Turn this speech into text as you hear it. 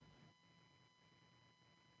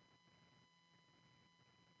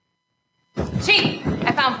Chief,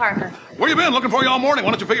 I found Parker. Where you been? Looking for you all morning.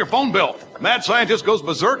 Why don't you pay your phone bill? Mad scientist goes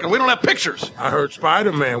berserk and we don't have pictures. I heard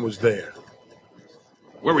Spider-Man was there.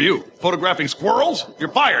 Where were you? Photographing squirrels? You're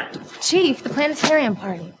fired. Chief, the planetarium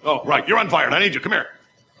party. Oh, right. You're unfired. I need you. Come here.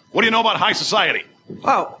 What do you know about high society?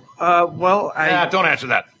 Oh, well, Don't answer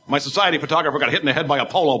that. My society photographer got hit in the head by a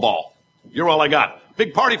polo ball. You're all I got.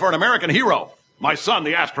 Big party for an American hero. My son,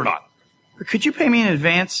 the astronaut. Could you pay me in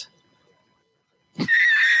advance?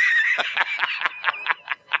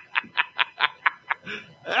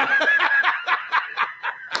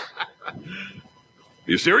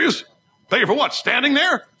 You serious? Pay you for what? Standing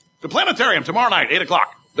there? The planetarium tomorrow night, 8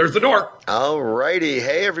 o'clock. There's the door. All righty.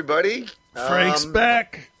 Hey, everybody. Frank's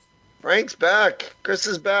back. Frank's back. Chris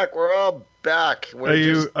is back. We're all back. Are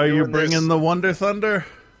you bringing the Wonder Thunder?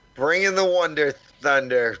 Bringing the Wonder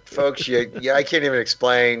Thunder. Folks, I can't even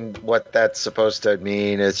explain what that's supposed to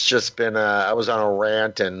mean. It's just been, I was on a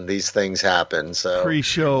rant and these things happen. So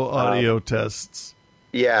Pre-show audio tests.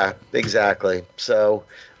 Yeah, exactly. So,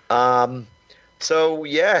 yeah,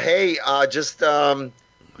 hey,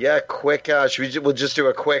 quick, we'll just do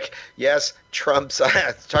a quick, yes, Trump's,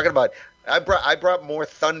 talking about, I brought more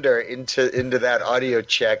thunder into that audio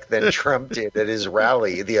check than Trump did at his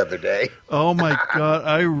rally the other day. Oh my God,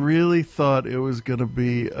 I really thought it was going to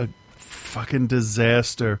be a fucking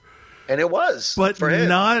disaster. And it was. But for him.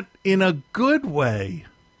 Not in a good way.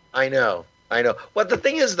 I know. But the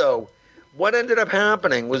thing is, though, what ended up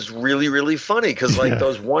happening was really, really funny because,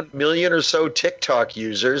 those 1 million or so TikTok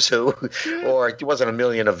users or it wasn't a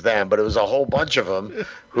million of them, but it was a whole bunch of them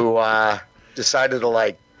who decided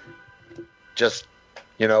to, just,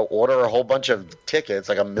 order a whole bunch of tickets,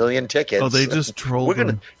 like 1 million tickets. Oh, they just trolled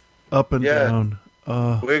them up and down.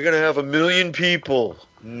 We're going to have 1 million people.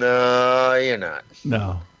 No, you're not.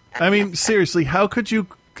 No. I mean, seriously, how could you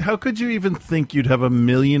even think you'd have 1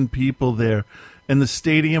 million people there? And the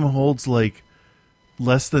stadium holds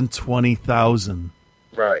less than 20,000.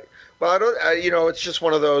 Right. Well, I don't. It's just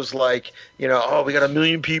one of those we got 1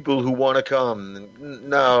 million people who want to come.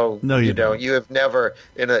 No, you don't. You have never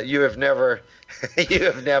in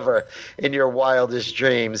your wildest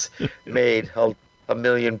dreams made a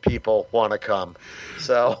million people want to come.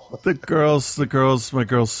 So my girls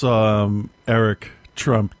saw Eric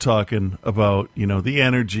Trump talking about the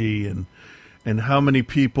energy and how many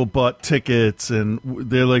people bought tickets, and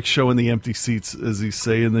they're showing the empty seats as he's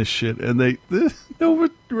saying this shit, and they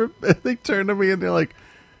turn to me and they're like,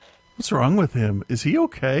 "What's wrong with him? Is he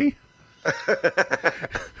okay?"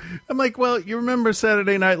 I'm like, "Well, you remember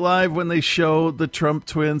Saturday Night Live when they show the Trump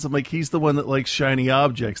twins?" I'm like, "He's the one that likes shiny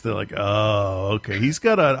objects." They're like, "Oh, okay. He's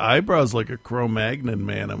got eyebrows like a Cro-Magnon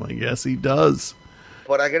man." I'm like, "Yes, he does."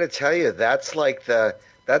 But I got to tell you, that's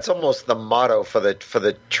that's almost the motto for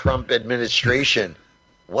the Trump administration.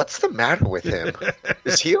 What's the matter with him?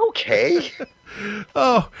 Is he okay?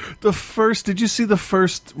 Oh, did you see the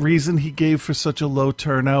first reason he gave for such a low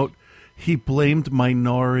turnout? He blamed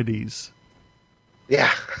minorities.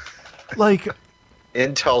 Yeah.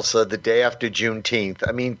 In Tulsa, the day after Juneteenth.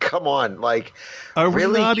 I mean, come on. Are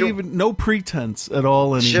really, we not even, no pretense at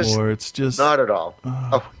all anymore? It's just. Not at all.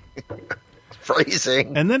 Oh.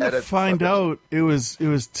 Phrasing. And then to find out it was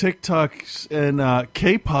TikTok and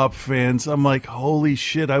K-pop fans, I'm like, holy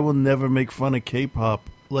shit, I will never make fun of K-pop.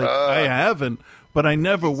 I haven't, but I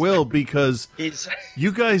never will because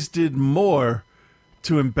you guys did more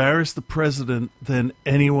to embarrass the president than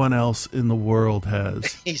anyone else in the world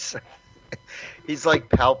has. He's like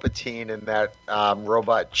Palpatine in that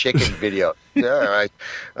Robot Chicken video. Yeah,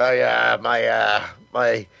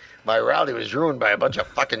 right. My rally was ruined by a bunch of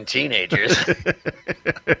fucking teenagers.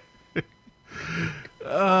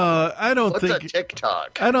 What's a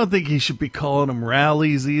TikTok? I don't think he should be calling them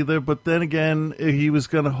rallies either. But then again, he was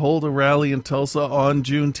going to hold a rally in Tulsa on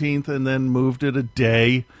Juneteenth and then moved it a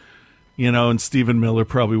day. And Stephen Miller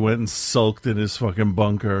probably went and sulked in his fucking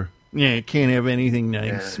bunker. Yeah, can't have anything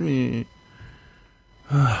nice. Yeah.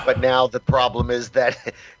 But now the problem is that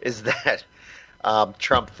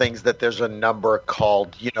Trump thinks that there's a number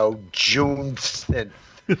called, June 20th.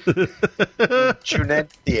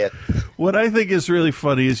 What I think is really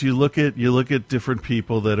funny is you look at different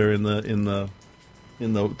people that are in the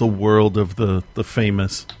world of the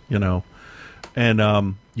famous,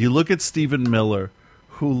 and you look at Stephen Miller,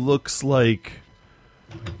 who looks like,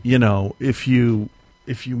 if you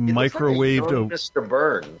microwaved a Mr.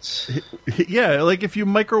 Burns, yeah, if you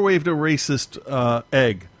microwaved a racist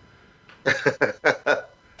egg.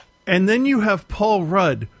 And then you have Paul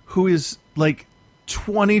Rudd, who is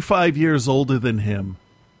 25 years older than him.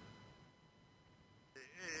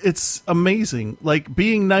 It's amazing.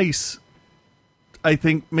 Being nice, I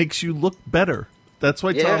think, makes you look better. That's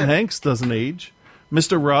why Tom Hanks doesn't age.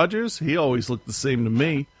 Mr. Rogers, he always looked the same to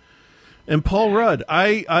me. And Paul Rudd,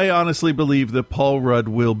 I honestly believe that Paul Rudd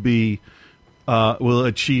will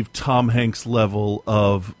achieve Tom Hanks' level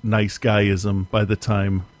of nice guyism by the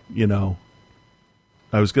time,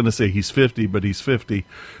 I was going to say he's 50, but he's 50.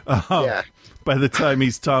 By the time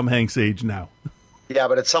he's Tom Hanks' age now. Yeah,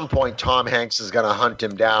 but at some point, Tom Hanks is going to hunt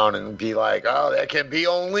him down and be like, oh, there can be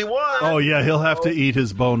only one. Oh, yeah, he'll have to eat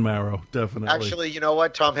his bone marrow, definitely. Actually, you know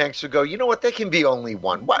what? Tom Hanks would go, you know what? There can be only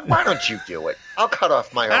one. Why don't you do it? I'll cut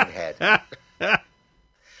off my own head.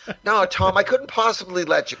 No, Tom, I couldn't possibly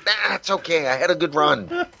let you. Nah, it's okay. I had a good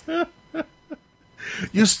run.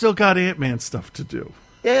 You still got Ant-Man stuff to do.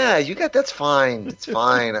 Yeah, that's fine. It's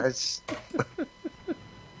fine.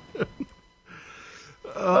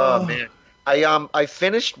 Oh, man. I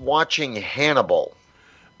finished watching Hannibal.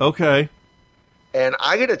 Okay. And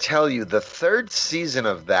I got to tell you, the third season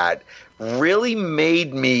of that really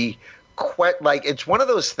made me quite like. It's one of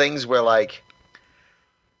those things where I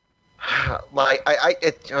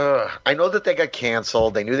know that they got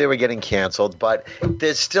canceled. They knew they were getting canceled, but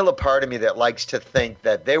there's still a part of me that likes to think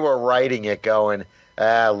that they were writing it going,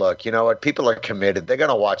 look, you know what? People are committed. They're going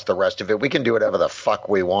to watch the rest of it. We can do whatever the fuck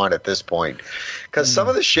we want at this point. Because some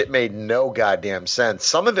of the shit made no goddamn sense.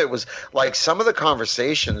 Some of it was some of the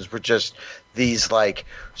conversations were just these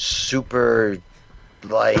super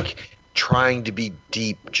trying to be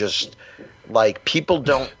deep, just people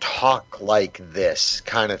don't talk like this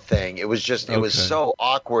kind of thing. It was just, it was so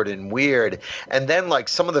awkward and weird. And then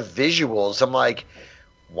some of the visuals, I'm like,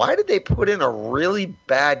 why did they put in a really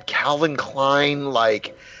bad Calvin Klein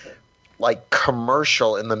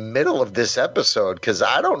commercial in the middle of this episode? Because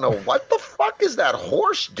I don't know what the fuck is that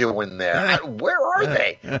horse doing there. Where are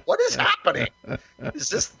they? What is happening? Is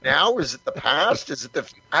this now? Is it the past? Is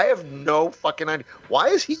it I have no fucking idea. Why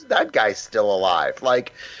is that guy still alive?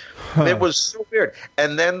 It was so weird.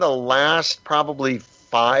 And then the last probably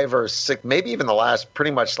 5 or 6, maybe even the last,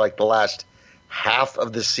 pretty much the last half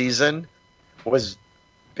of the season was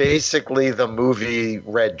basically the movie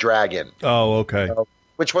Red Dragon. Oh, okay.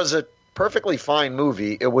 Which was a perfectly fine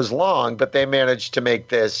movie. It was long, but they managed to make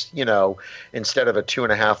this, instead of a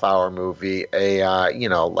 2.5-hour movie, a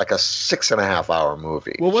 6.5-hour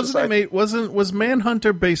movie. Well, was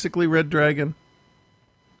Manhunter basically Red Dragon?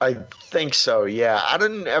 I think so. Yeah, I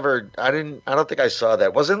don't think I saw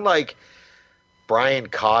that. Wasn't Brian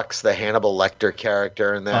Cox the Hannibal Lecter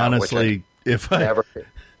character in that? Honestly,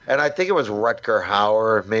 and I think it was Rutger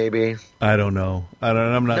Hauer, maybe. I don't know.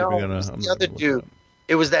 I'm not even gonna. The other dude.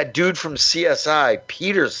 It was that dude from CSI,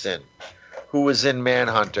 Peterson, who was in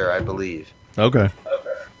Manhunter, I believe. Okay.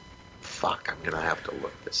 Fuck, I'm gonna have to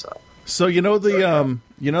look this up. So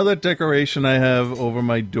that decoration I have over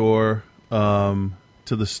my door to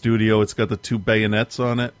the studio. It's got the 2 bayonets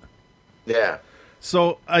on it. Yeah.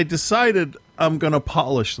 So I decided I'm gonna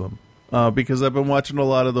polish them. Because I've been watching a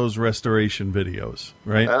lot of those restoration videos,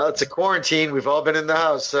 right? Well, it's a quarantine. We've all been in the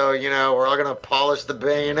house, so, we're all going to polish the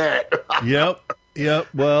bayonet. Yep.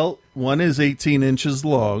 Well, one is 18 inches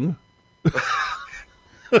long.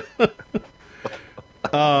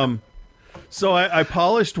 So I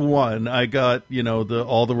polished one. I got,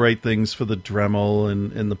 all the right things for the Dremel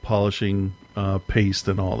and the polishing paste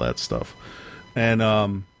and all that stuff. And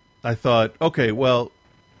I thought, okay, well,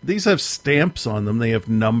 these have stamps on them. They have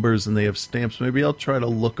numbers and they have stamps. Maybe I'll try to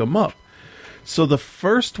look them up. So the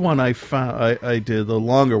first one I found, I did the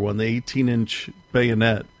longer one, the 18-inch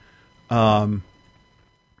bayonet.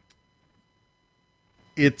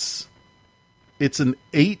 It's an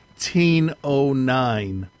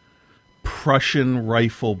 1809 Prussian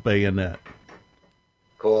rifle bayonet.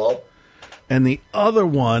 Cool. And the other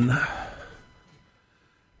one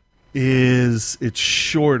it's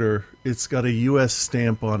shorter. It's got a U.S.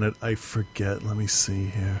 stamp on it. I forget. Let me see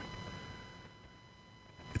here.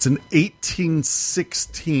 It's an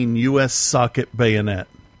 1816 U.S. socket bayonet.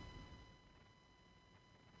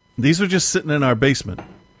 These are just sitting in our basement.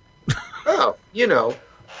 Oh,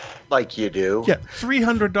 like you do. Yeah,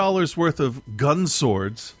 $300 worth of gun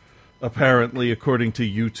swords, apparently, according to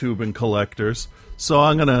YouTube and collectors. So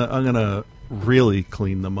I'm gonna really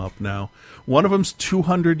clean them up now. One of them's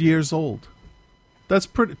 200 years old. That's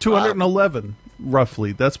pretty. 211,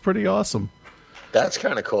 roughly. That's pretty awesome. That's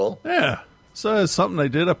kind of cool. Yeah. So that's something I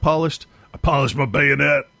did. I polished my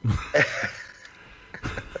bayonet.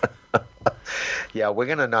 Yeah, we're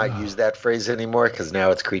gonna not use that phrase anymore because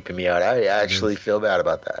now it's creeping me out. I actually feel bad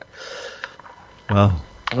about that. Well,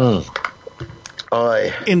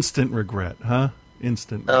 Oy. Instant regret, huh?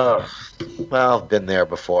 Instant regret. Oh, well, been there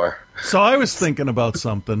before. So I was thinking about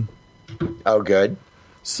something. Oh, good.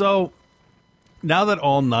 So, now that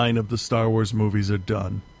all 9 of the Star Wars movies are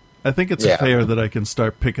done, I think it's Yeah. fair that I can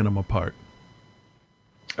start picking them apart.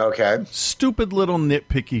 Okay. Stupid little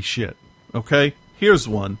nitpicky shit. Okay? Here's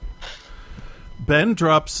one. Ben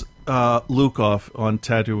drops Luke off on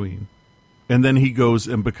Tatooine, and then he goes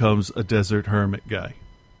and becomes a desert hermit guy.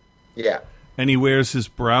 Yeah. And he wears his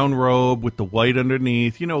brown robe with the white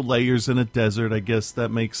underneath. You know, layers in a desert. I guess that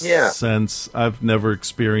makes sense. I've never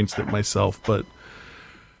experienced it myself, but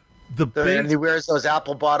And he wears those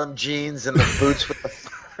apple-bottom jeans and the boots with the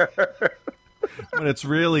fur. when it's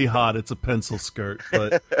really hot, it's a pencil skirt.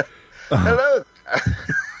 But Hello.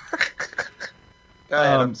 Go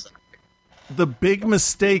ahead, I'm sorry. the big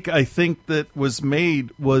mistake I think that was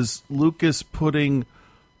made was Lucas putting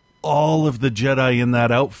all of the Jedi in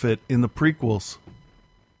that outfit in the prequels.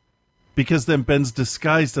 Because then Ben's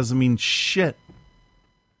disguise doesn't mean shit.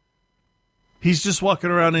 He's just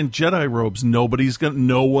walking around in Jedi robes. No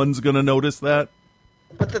one's gonna notice that.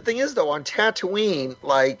 But the thing is, though, on Tatooine,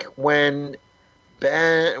 like when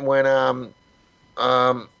Owen,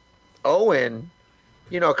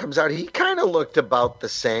 comes out, he kind of looked about the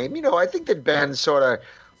same. I think that Ben sort of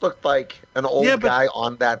looked like an old guy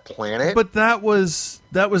on that planet. But that was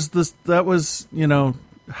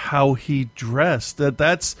how he dressed.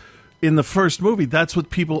 That's in the first movie. That's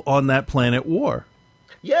what people on that planet wore.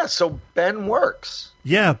 Yeah, so Ben works.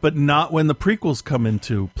 Yeah, but not when the prequels come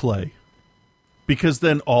into play. Because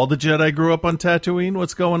then all the Jedi grew up on Tatooine?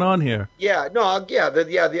 What's going on here? Yeah, no, the other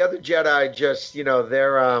Jedi just,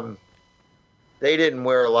 they didn't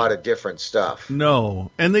wear a lot of different stuff.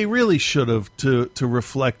 No, and they really should have to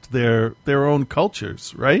reflect their own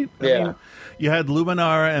cultures, right? I mean, you had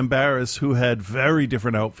Luminara and Barriss who had very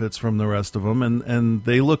different outfits from the rest of them, and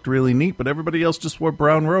they looked really neat, but everybody else just wore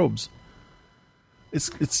brown robes.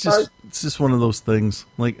 It's just one of those things.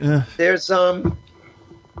 Like, there was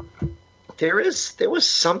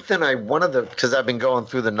something because I've been going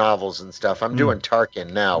through the novels and stuff. I'm doing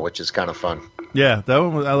Tarkin now, which is kind of fun. Yeah, that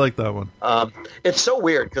one I like that one. It's so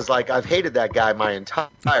weird because I've hated that guy my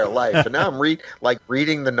entire life, and now I'm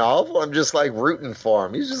reading the novel. I'm just rooting for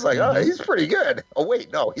him. He's just oh, he's pretty good. Oh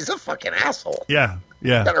wait, no, he's a fucking asshole. Yeah.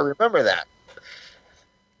 Gotta remember that.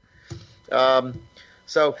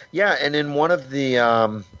 So yeah, and in one of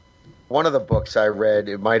the books I read,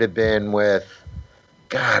 it might have been with,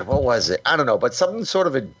 God, what was it? I don't know, but something sort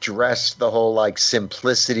of addressed the whole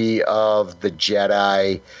simplicity of the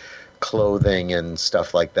Jedi clothing and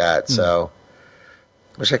stuff like that. So,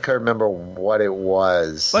 wish I could remember what it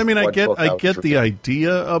was. I mean, I get the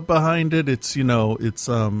idea behind it. It's it's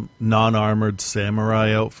non-armored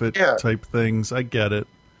samurai outfit type things. I get it,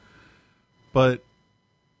 but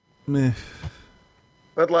meh.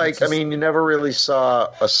 But you never really saw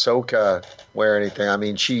Ahsoka wear anything. I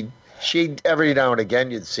mean, she every now and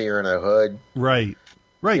again you'd see her in a hood. Right.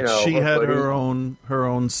 She had her own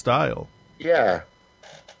style. Yeah.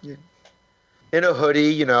 In a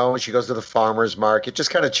hoodie, she goes to the farmer's market, just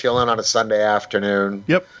kind of chilling on a Sunday afternoon.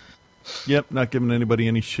 Yep, not giving anybody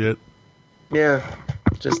any shit. Yeah,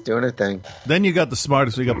 just doing her thing. Then you got the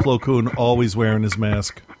smartest. You got Plo Koon always wearing his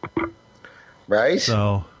mask. Right?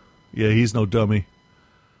 So, yeah, he's no dummy.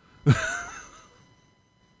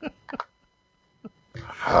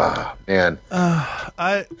 Ah, man.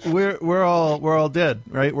 We're all dead,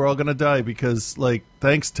 right? We're all gonna die because,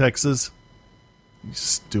 thanks Texas, you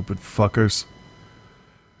stupid fuckers.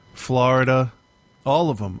 Florida, all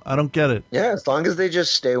of them. I don't get it. Yeah, as long as they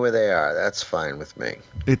just stay where they are, that's fine with me.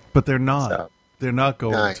 But they're not. So, they're not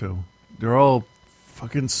going to. They're all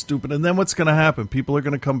fucking stupid. And then what's gonna happen? People are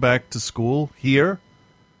gonna come back to school here.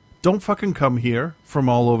 Don't fucking come here from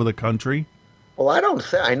all over the country. Well, I don't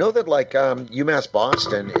think. I know that UMass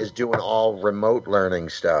Boston is doing all remote learning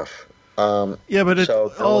stuff. Yeah, but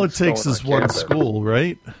all it takes is one school,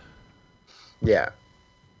 right? Yeah.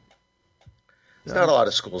 There's not a lot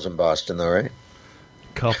of schools in Boston, though, right?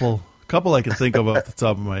 Couple I can think of off the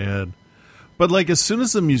top of my head. But as soon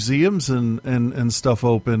as the museums and stuff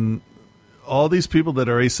open, all these people that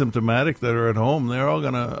are asymptomatic that are at home, they're all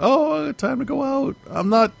gonna, time to go out. I'm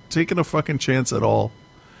not taking a fucking chance at all.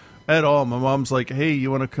 At all. My mom's like, hey,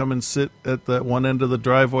 you want to come and sit at that one end of the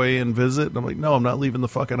driveway and visit? And I'm like, no, I'm not leaving the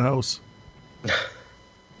fucking house.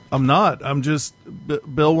 I'm not. I'm just,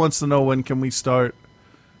 Bill wants to know when can we start,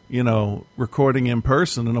 recording in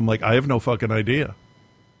person. And I'm like, I have no fucking idea.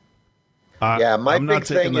 I'm not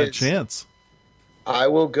taking that chance. I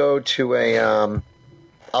will go to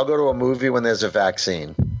I'll go to a movie when there's a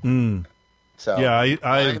vaccine. So yeah,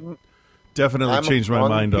 I definitely changed my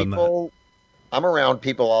mind on that. I'm around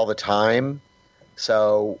people all the time,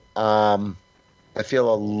 so I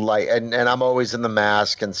feel a light, and I'm always in the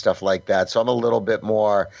mask and stuff like that. So I'm a little bit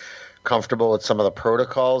more comfortable with some of the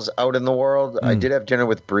protocols out in the world. I did have dinner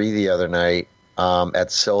with Bree the other night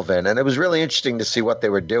at Sylvan, and it was really interesting to see what they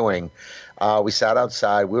were doing. We sat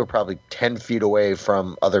outside. We were probably 10 feet away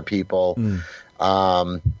from other people.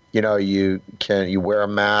 You know, you wear a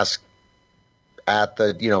mask at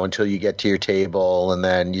the, you know, until you get to your table, and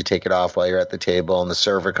then you take it off while you're at the table, and the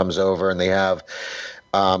server comes over and they have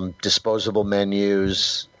disposable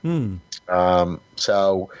menus.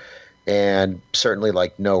 So, and certainly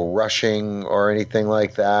like no rushing or anything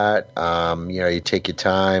like that. You know, you take your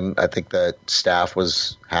time. I think the staff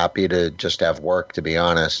was happy to just have work, to be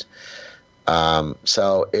honest.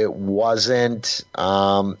 So it wasn't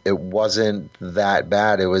that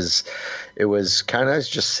bad. It was kind of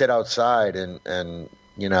just sit outside and,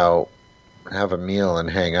 you know, have a meal and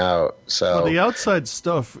hang out. So Well, the outside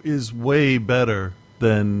stuff is way better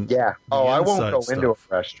than yeah. Oh, I won't inside go stuff. into a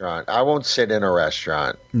restaurant. I won't sit in a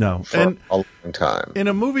restaurant No. for And a long time. in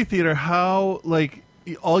a movie theater, how, like,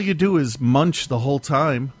 all you do is munch the whole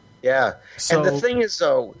time. Yeah. So- And the thing is,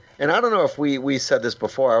 though, and I don't know if we said this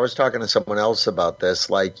before. I was talking to someone else about this.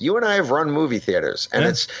 Like, you and I have run movie theaters, and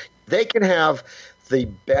Yeah. they can have the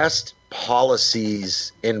best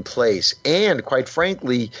policies in place and, quite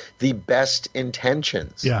frankly, the best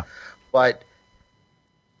intentions. Yeah. But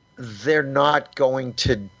they're not going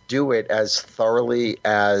to do it as thoroughly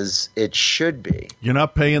as it should be. You're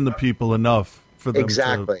not paying the people enough for them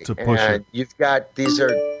Exactly. to push and it. you've got, these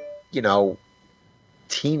are, you know,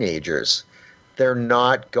 teenagers. They're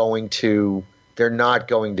not going to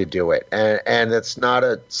do it. And it's not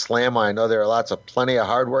a slam. I know there are plenty of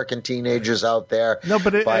hardworking teenagers out there. No,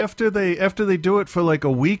 but after they do it for like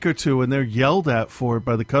a week or two and they're yelled at for it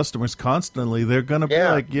by the customers constantly, they're going to be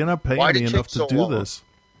Yeah. like, you're not paying Why me did it enough take so to do long? this.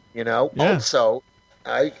 You know, Yeah. Also,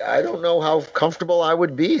 I don't know how comfortable I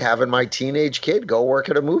would be having my teenage kid go work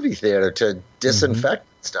at a movie theater to disinfect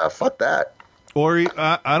stuff. Fuck that. Or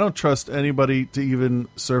I don't trust anybody to even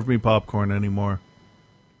serve me popcorn anymore.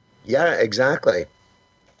 Yeah, exactly.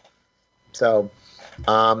 So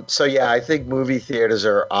yeah, I think movie theaters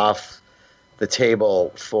are off the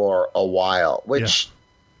table for a while, which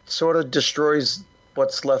sort of destroys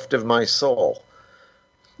what's left of my soul.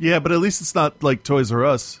 Yeah, but at least it's not like Toys R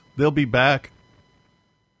Us. They'll be back.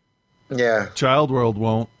 Yeah, Child World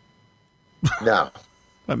won't. no.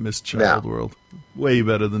 I miss Child World. Way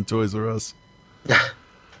better than Toys R Us.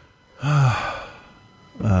 I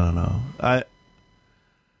don't know.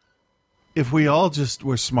 If we all just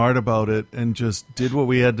were smart about it and just did what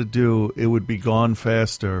we had to do, it would be gone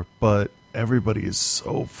faster. But everybody is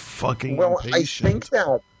so fucking impatient.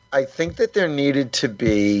 I think that there needed to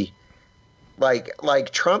be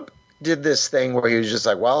like Trump did this thing where he was just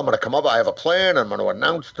like, well, I'm going to come up, I have a plan, I'm going to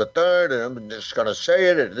announce the third, and I'm just going to say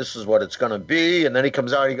it, and this is what it's going to be. And then he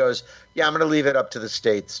comes out and he goes, yeah, I'm going to leave it up to the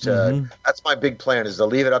states to, that's my big plan, is to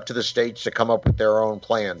leave it up to the states to come up with their own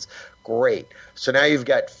plans. Great. So now you've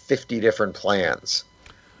got 50 different plans.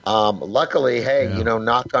 Luckily, hey, you know,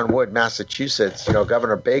 knock on wood, Massachusetts, you know,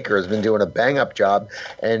 Governor Baker has been doing a bang-up job,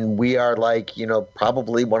 and we are like, you know,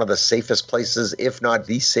 probably one of the safest places, if not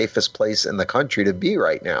the safest place in the country to be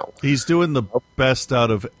right now. He's doing the best out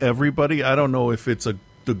of everybody. I don't know if it's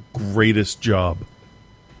the greatest job,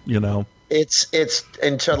 you know? It's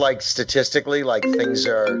into like statistically, like things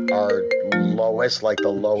are lowest, like the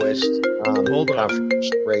lowest Hold on.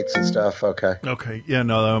 confirmation rates and stuff. Okay. Okay. Yeah,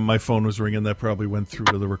 no, my phone was ringing. That probably went through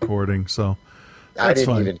to the recording, so I that's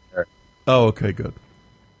didn't fine. even hear. Oh, okay, good.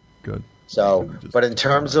 Good. So, but in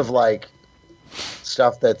terms of like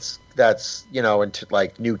stuff that's you know, into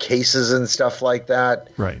like new cases and stuff like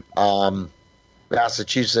that, Right.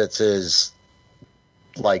 Massachusetts is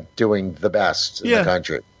like doing the best in the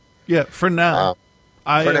country. Yeah, for now.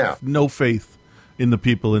 I for have no faith in the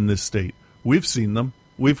people in this state. We've seen them.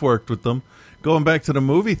 We've worked with them. Going back to the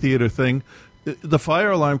movie theater thing, the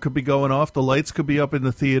fire alarm could be going off, the lights could be up in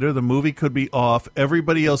the theater, the movie could be off,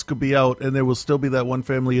 everybody else could be out, and there will still be that one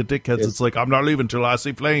family of dickheads that's like, I'm not leaving till I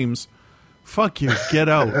see flames. Fuck you, get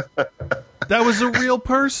out. That was a real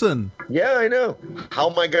person. Yeah, I know. How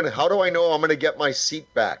do I know I'm gonna get my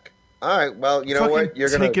seat back? All right, well, you know Fucking what? You're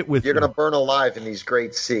take it with you. gonna burn alive in these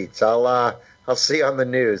great seats. I'll see you on the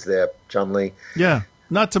news there, John Lee. Yeah,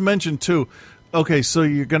 not to mention, too, okay, so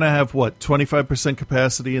you're going to have, what, 25%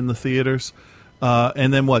 capacity in the theaters?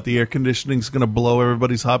 And then what, the air conditioning's going to blow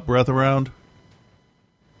everybody's hot breath around?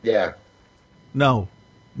 Yeah. No.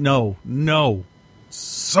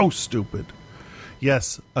 So stupid.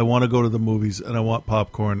 Yes, I want to go to the movies, and I want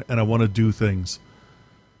popcorn, and I want to do things.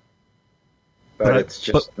 But it's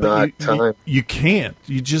just not time. You can't.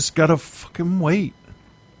 You just gotta fucking wait.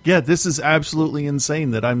 Yeah, this is absolutely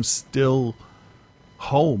insane that I'm still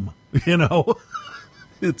home. You know,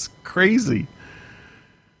 it's crazy.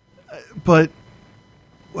 But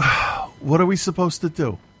what are we supposed to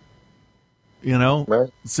do? You know, Right.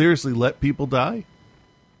 Seriously, let people die?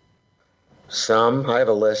 I have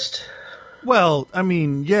a list. Well, I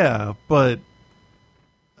mean, yeah, but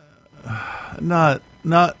not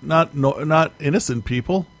innocent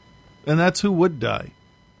people, and that's who would die.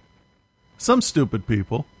 Some stupid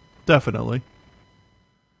people, definitely.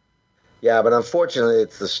 Yeah, but unfortunately,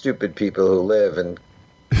 it's the stupid people who live and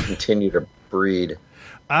continue to breed.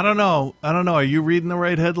 I don't know. Are you reading the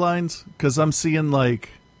right headlines? Because I'm seeing like,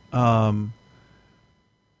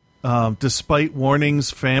 despite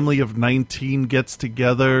warnings, family of 19 gets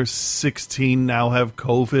together, 16 now have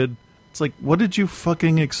COVID. It's like, what did you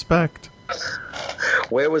fucking expect?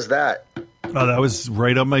 Where was that? Oh, that was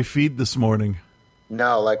right on my feed this morning.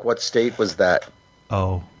 No, like what state was that?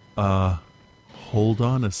 Oh, hold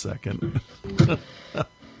on a second.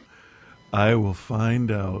 I will find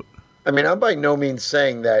out. I mean, I'm by no means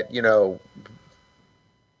saying that, you know,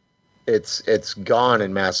 it's gone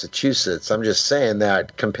in Massachusetts. I'm just saying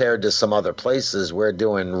that compared to some other places, we're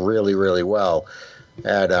doing really, really well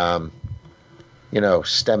at, you know,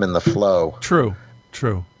 stemming the flow. True.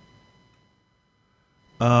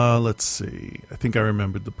 Let's see. I think I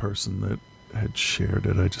remembered the person that had shared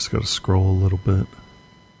it. I just got to scroll a little bit.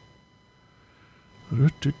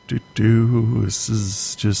 This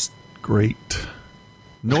is just great.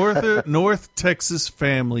 North Texas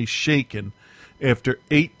family shaken after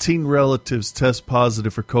 18 relatives test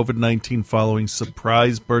positive for COVID-19 following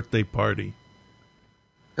surprise birthday party.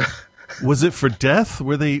 Was it for death?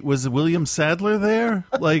 Was William Sadler there?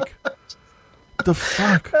 Like, the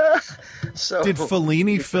fuck? So Did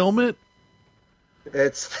Fellini film it?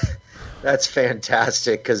 That's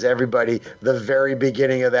fantastic because everybody, the very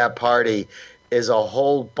beginning of that party is a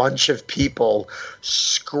whole bunch of people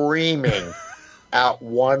screaming at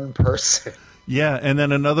one person. Yeah, and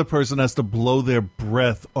then another person has to blow their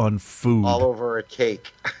breath on food. All over a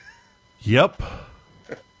cake. Yep.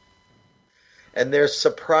 And they're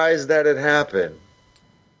surprised that it happened.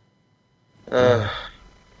 I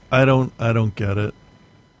don't get it.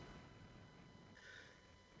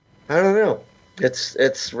 I don't know.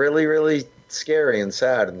 It's really, really scary and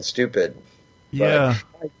sad and stupid. Yeah.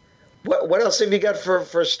 But what else have you got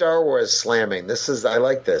for Star Wars slamming? I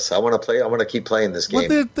like this. I want to keep playing this game.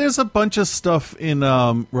 Well, there's a bunch of stuff in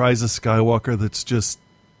Rise of Skywalker that's just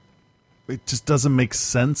doesn't make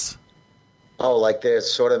sense. Oh, like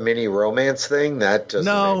this sort of mini romance thing? That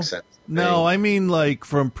doesn't make sense. No, I mean like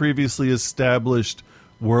from previously established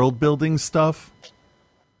world building stuff.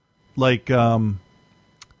 Like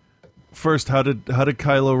first, how did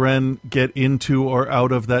Kylo Ren get into or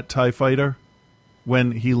out of that TIE fighter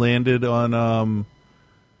when he landed on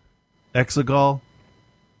Exegol?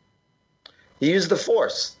 He used the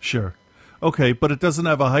Force. Sure. Okay, but it doesn't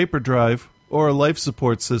have a hyperdrive or a life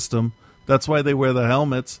support system. That's why they wear the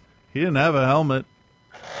helmets. He didn't have a helmet.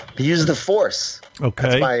 He used the Force.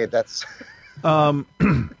 Okay. That's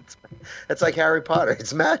like Harry Potter.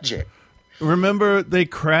 It's magic. Remember they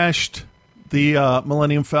crashed the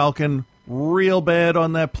Millennium Falcon real bad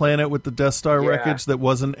on that planet with the Death Star wreckage that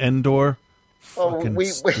wasn't Endor? Fucking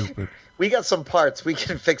stupid. We got some parts. We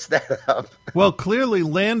can fix that up. Well, clearly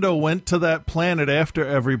Lando went to that planet after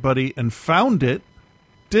everybody and found it,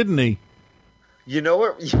 didn't he? You know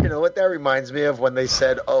what that reminds me of when they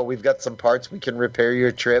said, "Oh, we've got some parts. We can repair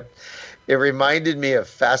your trip." It reminded me of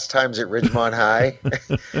Fast Times at Ridgemont High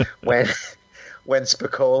when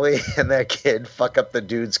Spicoli and that kid fuck up the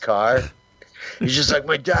dude's car. He's just like,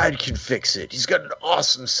 "My dad can fix it. He's got an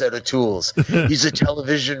awesome set of tools. He's a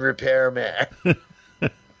television repairman."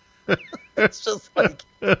 It's just like,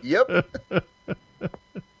 yep.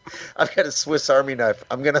 I've got a Swiss Army knife.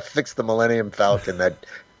 I'm gonna fix the Millennium Falcon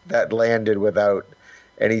that landed without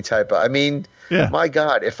any type of... I mean, My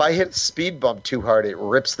God, if I hit a speed bump too hard, it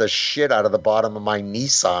rips the shit out of the bottom of my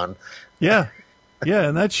Nissan. Yeah. Yeah,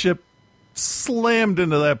 and that ship slammed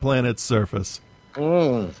into that planet's surface.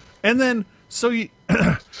 And then,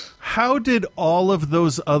 how did all of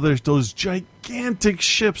those gigantic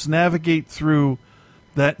ships navigate through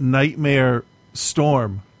that nightmare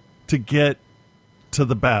storm to get to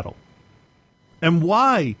the battle? And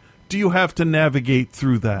why do you have to navigate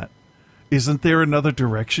through that? Isn't there another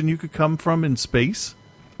direction you could come from in space?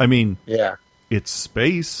 I mean, yeah, it's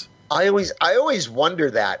space. I always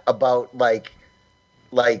wonder that about like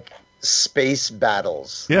space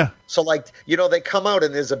battles. Yeah. So, like, they come out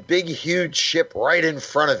and there's a big, huge ship right in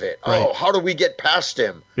front of it. Right. Oh, how do we get past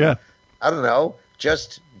him? Yeah. I don't know.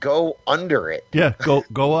 Just go under it. Yeah.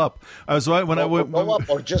 Go up. I was right when I went. Go up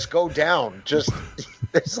or just go down. Just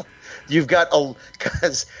you've got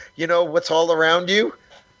because what's all around you?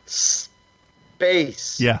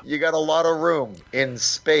 Space. Yeah. You got a lot of room in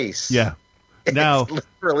space. Yeah. Now, it's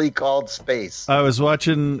literally called space. I was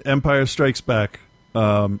watching Empire Strikes Back,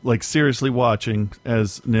 like seriously watching,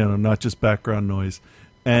 as not just background noise,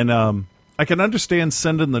 and I can understand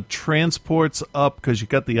sending the transports up because you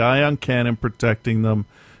got the ion cannon protecting them,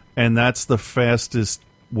 and that's the fastest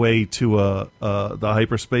way to the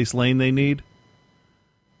hyperspace lane they need.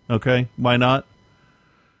 Okay, why not?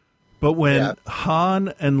 But when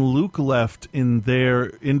Han and Luke left in their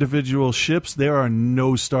individual ships, there are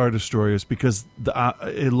no Star Destroyers because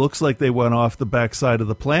it looks like they went off the backside of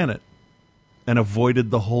the planet and avoided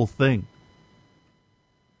the whole thing.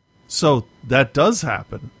 So that does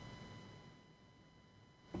happen,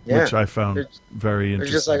 which I found very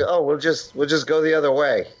interesting. It's just like, oh, we'll just go the other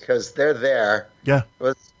way because they're there. Yeah,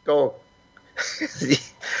 let's go.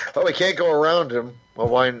 Oh, we can't go around them. Well,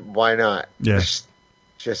 why not? Yeah,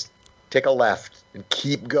 just take a left and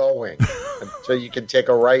keep going until you can take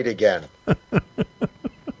a right again. I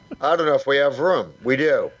don't know if we have room. We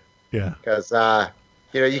do. Yeah. Because,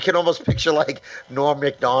 you can almost picture like Norm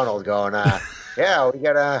Macdonald going, yeah, we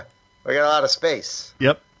got a lot of space.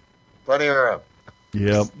 Yep. Plenty of room.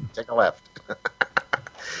 Yep. Take a left.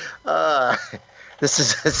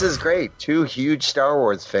 This is great. Two huge Star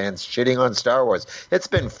Wars fans shitting on Star Wars. It's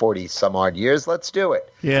been 40 some odd years. Let's do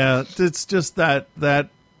it. Yeah, it's just that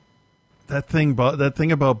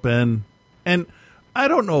thing about Ben, and I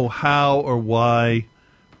don't know how or why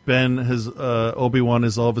Ben has Obi-Wan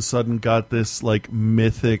has all of a sudden got this like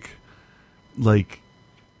mythic, like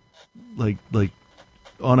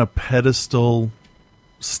on a pedestal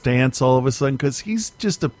stance all of a sudden because he's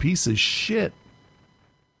just a piece of shit.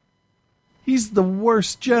 He's the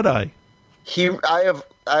worst Jedi. I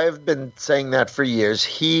have been saying that for years.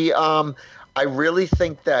 I really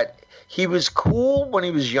think that he was cool when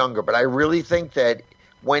he was younger, but I really think that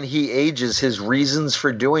when he ages, his reasons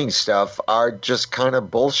for doing stuff are just kind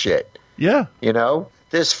of bullshit. Yeah.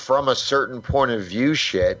 This from a certain point of view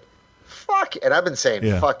shit. Fuck. And I've been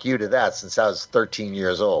saying fuck you to that since I was 13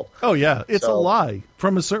 years old. Oh, yeah. It's a lie.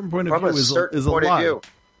 From a certain point of view is a lie.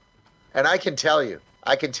 And I can tell you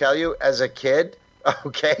as a kid,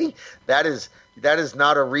 okay, that is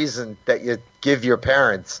not a reason that you give your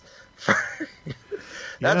parents.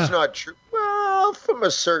 That's not true. Well, from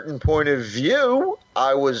a certain point of view,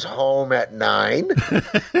 I was home at 9.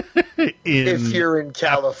 If you're in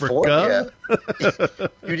California,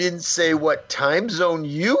 you didn't say what time zone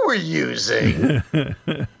you were using.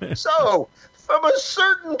 So, from a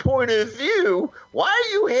certain point of view, why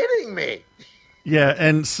are you hitting me? Yeah,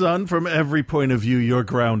 and son, from every point of view, you're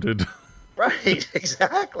grounded. Right,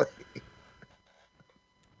 exactly.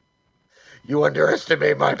 You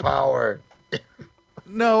underestimate my power.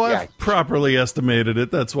 No, I've properly estimated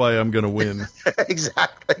it. That's why I'm going to win.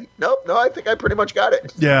 Exactly. No, I think I pretty much got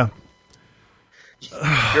it. Yeah.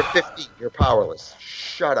 You're 50. You're powerless.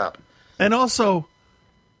 Shut up. And also,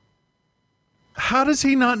 how does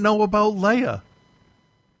he not know about Leia?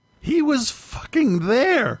 He was fucking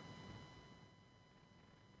there.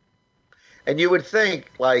 And you would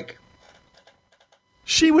think, like,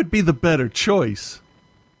 she would be the better choice.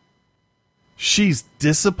 She's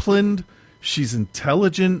disciplined. She's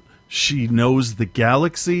intelligent. She knows the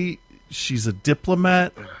galaxy. She's a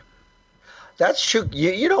diplomat. That's true.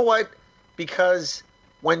 You know what? Because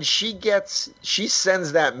when she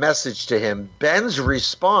sends that message to him, Ben's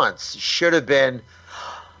response should have been,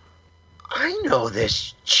 I know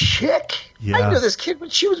this chick. Yeah. I knew this kid when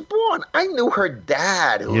she was born. I knew her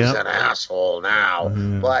dad, who's an asshole now.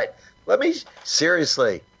 But let me,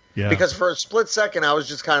 seriously. Yeah. Because for a split second, I was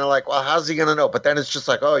just kind of like, well, how's he going to know? But then it's just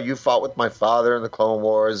like, oh, you fought with my father in the Clone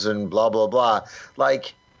Wars and blah, blah, blah.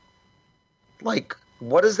 Like,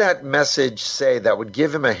 what does that message say that would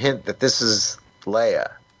give him a hint that this is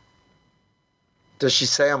Leia? Does she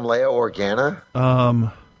say I'm Leia Organa?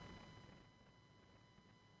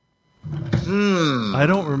 I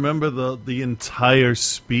don't remember the entire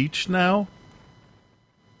speech now.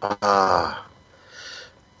 But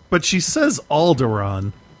she says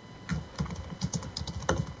Alderaan.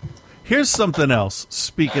 Here's something else,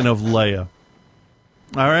 speaking of Leia.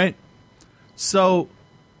 All right? So,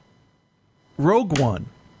 Rogue One,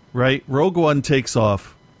 right? Rogue One takes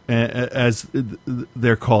off as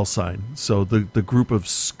their call sign. So, the group of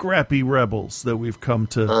scrappy rebels that we've come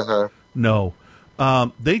to know.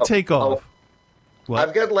 They take off. What?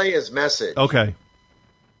 I've got Leia's message. Okay.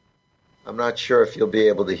 I'm not sure if you'll be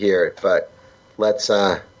able to hear it, but let's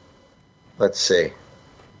see.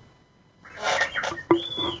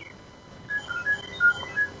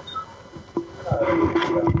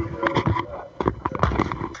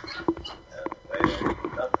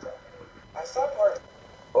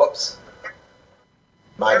 Whoops.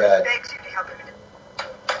 My bad.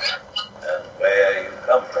 Where you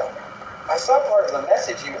come from? I saw part of the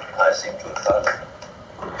message I seem to have found it.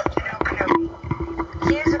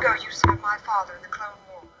 Years ago, you served my father in the Clone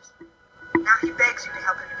Wars. Now he begs you to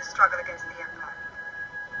help him in his struggle against the Empire.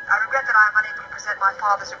 I regret that I am unable to present my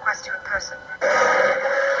father's request to you in person.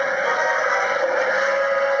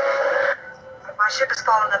 My ship has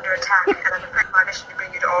fallen under attack, and I'm afraid my mission to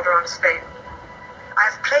bring you to Alderaan has failed. I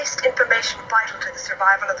have placed information vital to the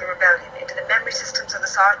survival of the rebellion into the memory systems of the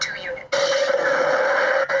SAR-2 unit.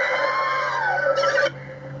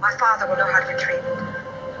 My father will know how to retrieve it.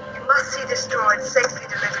 You must see this droid safely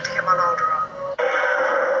delivered to him on Alderaan.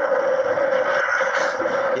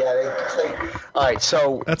 Yeah, all right,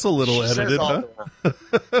 so... That's a little edited, huh?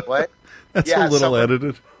 What? That's a little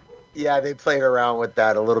edited. Yeah, they played around with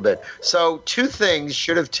that a little bit. So, two things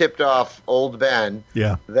should have tipped off old Ben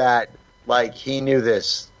that, like, he knew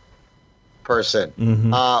this person.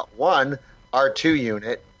 Mm-hmm. One, R2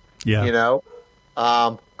 unit, you know,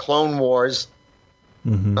 Clone Wars,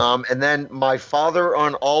 and then my father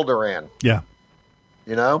on Alderaan. Yeah.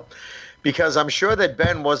 You know? Because I'm sure that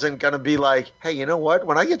Ben wasn't going to be like, hey, you know what?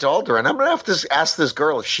 When I get to Alderaan, I'm going to have to ask this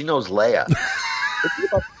girl if she knows Leia.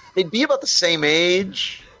 They'd be about the same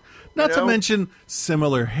age. Not to mention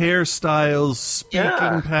similar hairstyles,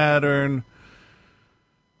 speaking pattern.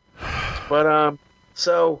 But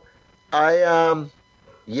so I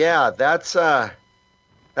that's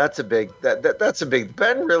a big that's a big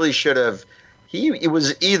Ben really should have he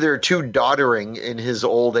was either too doddering in his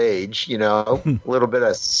old age, you know, a little bit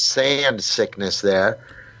of sand sickness there.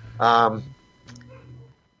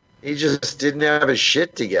 He just didn't have his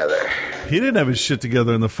shit together. He didn't have his shit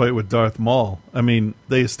together in the fight with Darth Maul. I mean,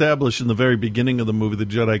 they established in the very beginning of the movie the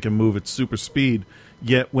Jedi can move at super speed,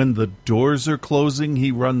 yet when the doors are closing,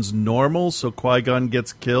 he runs normal, so Qui-Gon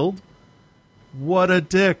gets killed? What a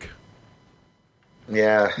dick.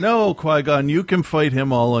 Yeah. No, Qui-Gon, you can fight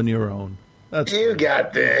him all on your own. You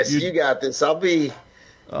got this. You got this. I'll be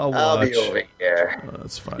over here.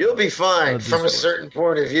 That's fine. You'll be fine from a certain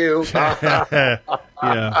point of view.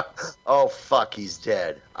 Yeah. Oh, fuck, he's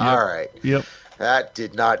dead. Yep. All right. Yep. That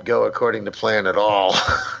did not go according to plan at all.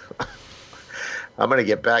 I'm going to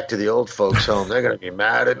get back to the old folks' home. They're going to be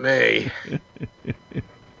mad at me.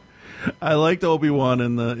 I liked Obi-Wan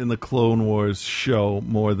in the Clone Wars show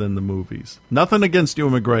more than the movies. Nothing against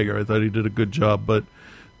Ewan McGregor. I thought he did a good job, but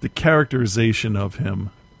the characterization of him.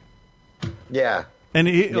 Yeah. And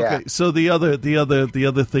okay, so the other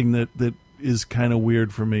thing that is kind of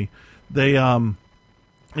weird for me, they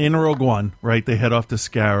in Rogue One, right? They head off to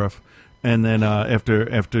Scarif, and then after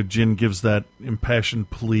Jyn gives that impassioned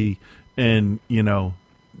plea, and you know,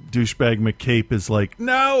 douchebag McCape is like,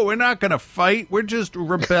 "No, we're not going to fight. We're just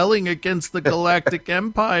rebelling against the Galactic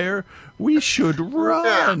Empire. We should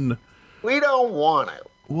run. Yeah, we don't want to."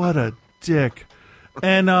 What a dick!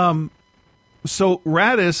 And so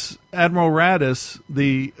Raddus, Admiral Raddus,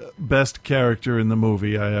 the best character in the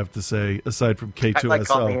movie, I have to say, aside from K2SO. I like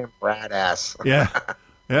calling him Radass.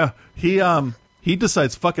 Yeah. He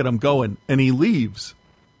decides, fuck it, I'm going, and he leaves.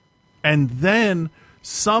 And then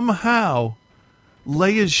somehow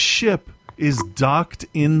Leia's ship is docked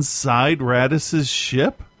inside Raddus's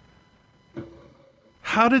ship.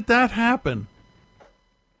 How did that happen?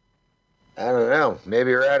 I don't know.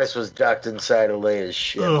 Maybe Raddus was docked inside of Leia's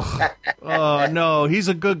ship. Oh no, he's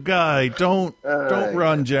a good guy. Don't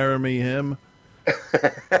Ron Jeremy him.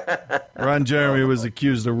 Ron Jeremy was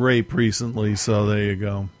accused of rape recently, so there you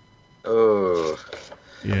go. Oh.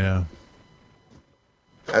 Yeah.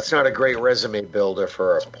 That's not a great resume builder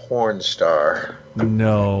for a porn star.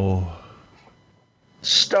 No.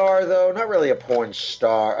 Star, though, not really a porn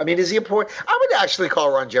star. I mean, is he a porn? I would actually call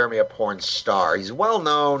Ron Jeremy a porn star. He's well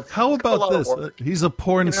known. How about this? He's a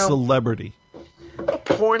porn celebrity. A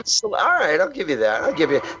porn all right, I'll give you that. I'll give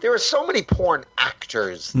you. There are so many porn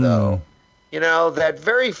actors, though. You know, that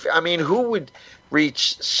very. I mean, who would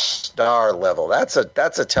reach star level? That's a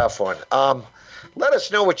tough one. Let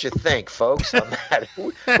us know what you think, folks, on that.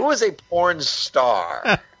 Who is a porn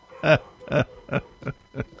star?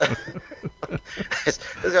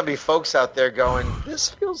 There's going to be folks out there going, this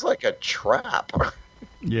feels like a trap.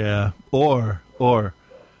 Yeah. Or,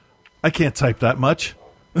 I can't type that much.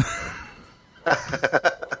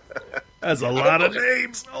 Has a lot of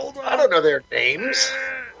names. Hold on. I don't know their names.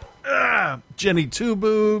 Jenny Two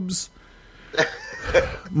Boobs.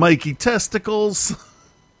 Mikey Testicles.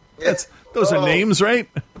 Those are names, right?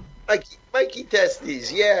 Mikey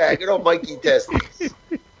Testes. Yeah, good old Mikey Testes.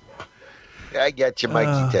 I got you,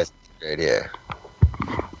 Mikey Testes right here.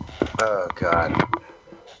 Oh, God.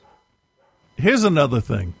 Here's another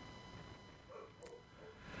thing.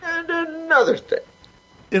 And another thing.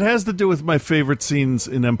 It has to do with my favorite scenes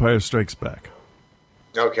in Empire Strikes Back.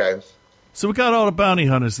 Okay. So we got all the bounty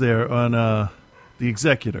hunters there on the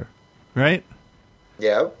Executor, right?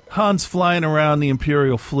 Yeah. Han's flying around the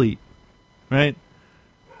Imperial fleet, right?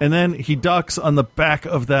 And then he docks on the back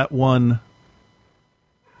of that one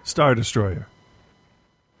Star Destroyer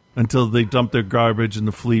until they dump their garbage and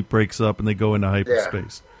the fleet breaks up and they go into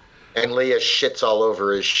hyperspace. Yeah. And Leia shits all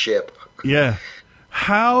over his ship. Yeah.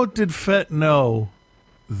 How did Fett know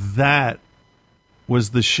that was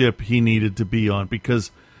the ship he needed to be on?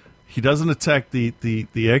 Because he doesn't attack the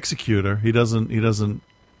Executor. He doesn't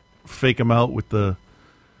fake him out with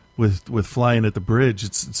flying at the bridge.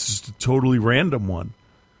 It's just a totally random one.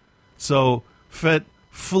 So Fett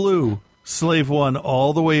flew Slave One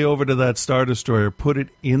all the way over to that Star Destroyer, put it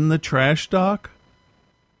in the trash dock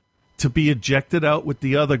to be ejected out with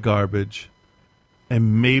the other garbage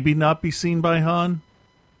and maybe not be seen by Han.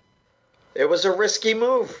 It was a risky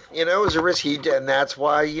move. It was a risky, and that's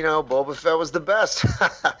why, Boba Fett was the best.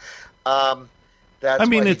 That's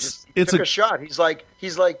why he took a shot. He's like,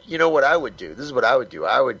 you know what I would do? This is what I would do.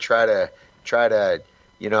 I would try to,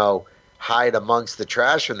 hide amongst the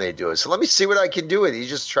trash when they do it. So let me see what I can do with it.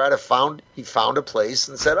 He found a place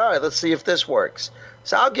and said, all right, let's see if this works.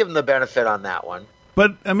 So I'll give him the benefit on that one.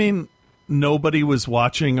 But, nobody was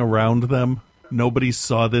watching around them. Nobody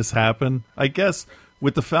saw this happen. I guess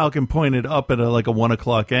with the Falcon pointed up at a 1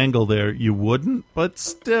 o'clock angle there, you wouldn't, but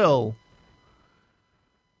still.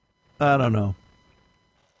 I don't know.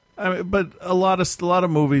 But a lot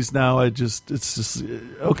of movies now, it's just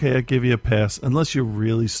okay. I give you a pass unless you're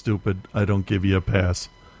really stupid. I don't give you a pass.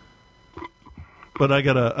 But I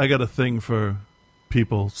got a thing for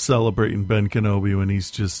people celebrating Ben Kenobi when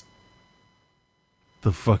he's just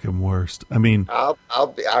the fucking worst. I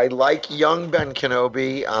like young Ben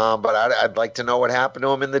Kenobi, but I'd like to know what happened to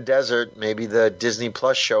him in the desert. Maybe the Disney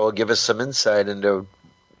Plus show will give us some insight into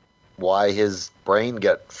why his brain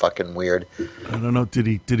got fucking weird. I don't know. Did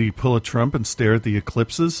he pull a Trump and stare at the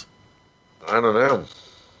eclipses? I don't know.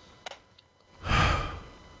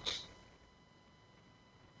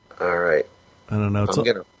 All right. I don't know. I'm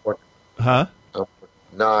gonna order. Huh?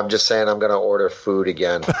 No, I'm just saying I'm gonna order food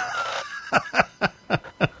again.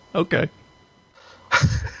 Okay.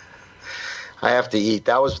 I have to eat.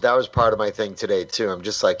 That was part of my thing today too. I'm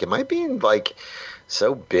just like, am I being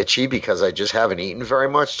so bitchy because I just haven't eaten very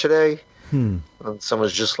much today? And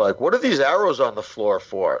someone's just like, what are these arrows on the floor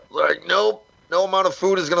for? Like, nope, no amount of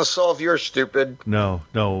food is going to solve your stupid. No.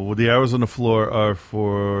 The arrows on the floor are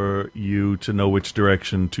for you to know which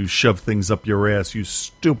direction to shove things up your ass, you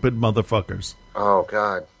stupid motherfuckers. Oh,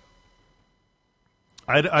 God.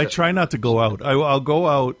 I try not to go out. I'll go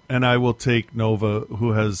out and I will take Nova,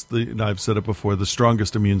 who has I've said it before, the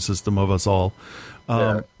strongest immune system of us all.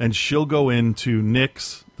 And she'll go into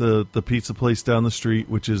Nick's, the pizza place down the street,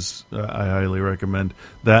 which is, I highly recommend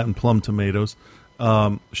that, and Plum Tomatoes.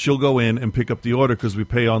 She'll go in and pick up the order because we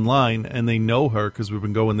pay online, and they know her because we've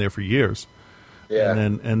been going there for years. Yeah.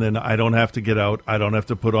 And then I don't have to get out. I don't have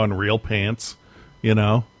to put on real pants,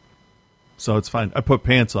 So it's fine. I put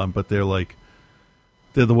pants on, but they're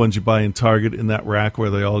the ones you buy in Target in that rack where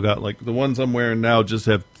they all got, the ones I'm wearing now just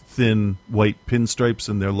have thin white pinstripes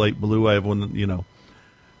and they're light blue. I have one,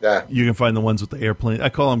 Yeah. You can find the ones with the airplane. I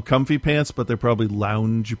call them comfy pants, but they're probably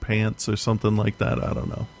lounge pants or something like that. I don't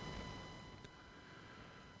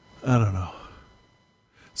know.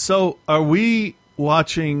 So, are we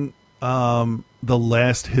watching the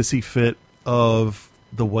last hissy fit of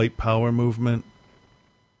the white power movement?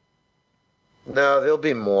 No, there'll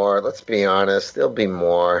be more. Let's be honest. There'll be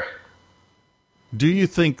more. Do you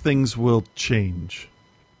think things will change?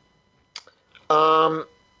 I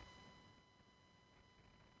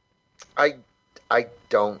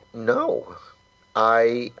don't know.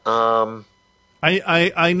 I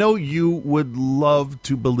know you would love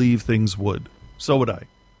to believe things would. So would I.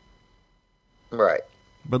 Right.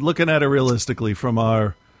 But looking at it realistically from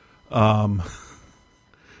our our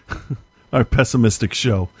pessimistic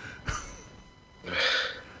show.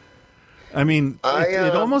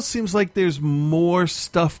 It almost seems like there's more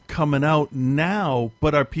stuff coming out now,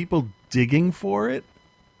 but are people digging for it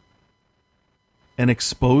and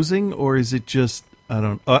exposing, or is it just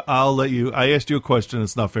I'll let you. I asked you a question.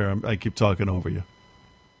 It's not fair. I keep talking over you.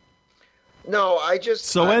 No, I just.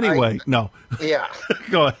 So anyway, no. Yeah.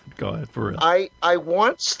 Go ahead, for real. I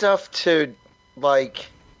want stuff to, like.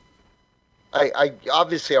 I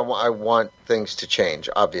obviously I want things to change.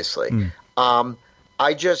 Obviously,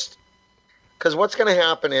 I just because what's going to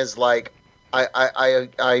happen is like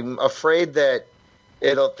I'm afraid that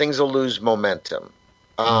things will lose momentum.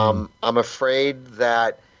 I'm afraid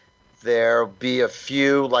that there'll be a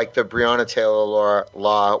few, like the Breonna Taylor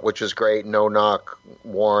law, which was great. No knock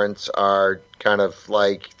warrants are kind of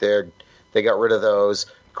like they got rid of those.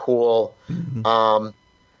 Cool.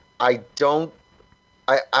 I don't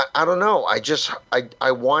know.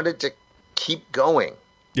 I wanted to keep going.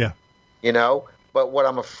 Yeah. You know, but what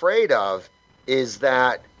I'm afraid of is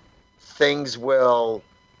that things will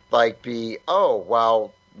like be, oh,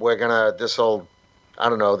 well,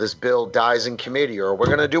 this bill dies in committee, or we're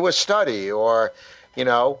going to do a study, or, you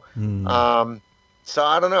know, so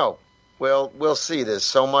I don't know. We'll see. There's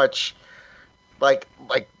so much like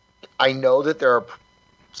I know that there are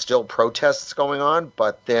still protests going on,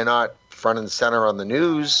 but they're not front and center on the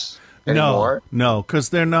news anymore. No, because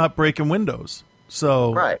they're not breaking windows.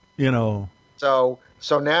 So, right. You know. So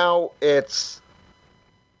now it's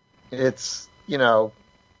you know,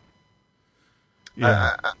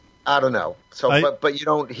 yeah. I don't know. So, but you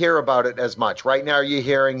don't hear about it as much right now. You're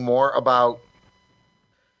hearing more about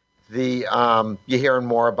you're hearing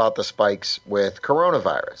more about the spikes with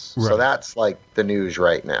coronavirus. Right. So that's like the news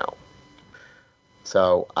right now.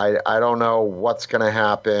 So I don't know what's going to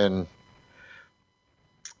happen.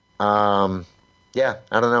 Yeah,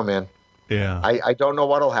 I don't know, man. Yeah. I don't know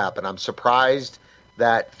what'll happen. I'm surprised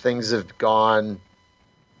that things have gone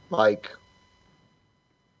like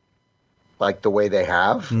the way they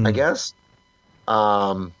have, I guess.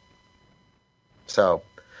 So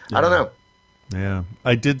yeah. I don't know. Yeah.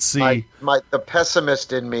 I did see the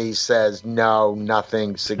pessimist in me says no,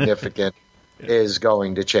 nothing significant is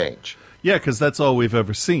going to change. Yeah, because that's all we've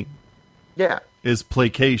ever seen. Yeah. Is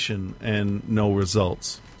placation and no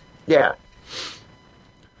results. Yeah.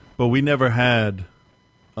 But we never had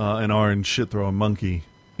an orange shit-throwing monkey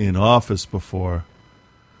in office before.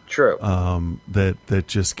 True. That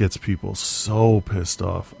just gets people so pissed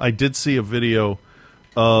off. I did see a video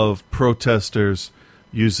of protesters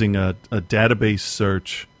using a database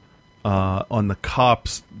search on the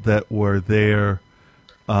cops that were there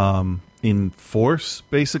in force,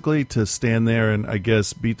 basically, to stand there and, I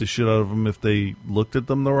guess, beat the shit out of them if they looked at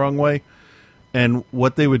them the wrong way. And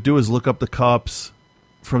what they would do is look up the cops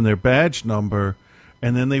from their badge number,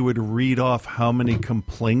 and then they would read off how many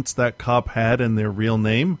complaints that cop had and their real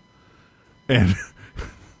name. And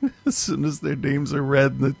as soon as their names are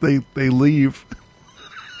read, they leave.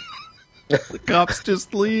 The cops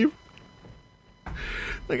just leave.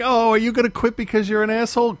 Like, oh, are you going to quit because you're an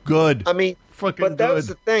asshole? Good. I mean, fucking but that's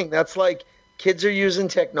the thing. That's like kids are using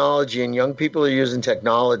technology and young people are using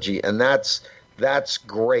technology, and that's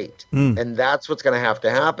great. And that's what's going to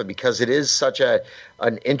happen because it is such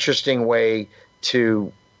an interesting way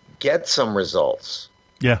to get some results.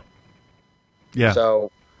 Yeah. Yeah. So,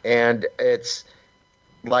 and it's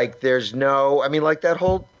like there's no, I mean, like that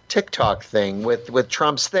whole TikTok thing with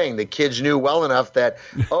Trump's thing. The kids knew well enough that,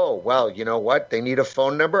 oh, well, you know what? They need a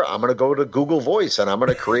phone number. I'm going to go to Google Voice and I'm going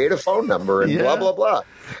to create a phone number and blah, blah, blah.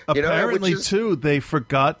 Apparently, too, they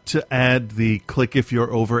forgot to add the click if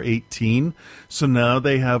you're over 18. So now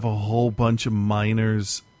they have a whole bunch of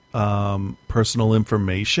minors' personal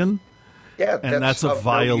information. Yeah. And that's a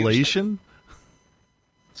violation.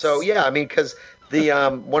 So, yeah, I mean, because the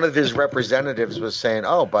one of his representatives was saying,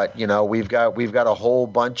 "Oh, but you know, we've got a whole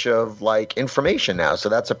bunch of like information now, so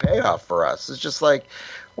that's a payoff for us." It's just like,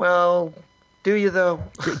 well, do you though?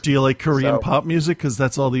 Do you like Korean pop music? Because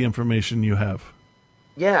that's all the information you have.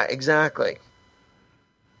 Yeah, exactly.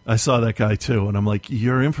 I saw that guy too, and I'm like,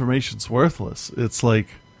 your information's worthless. It's like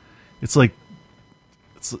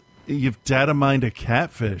you've data mined a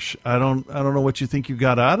catfish. I don't know what you think you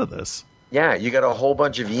got out of this. Yeah, you got a whole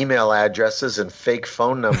bunch of email addresses and fake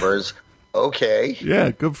phone numbers. Okay.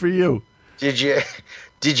 Yeah, good for you. Did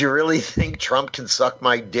you really think Trump can suck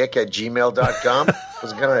my dick at gmail.com?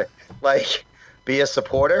 Was going to, like, be a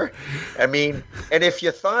supporter? I mean, and if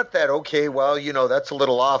you thought that, okay, well, you know, that's a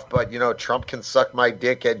little off, but, you know, Trump can suck my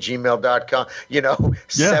dick at gmail.com, you know,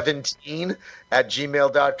 17 at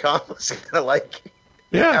gmail.com was going to, like...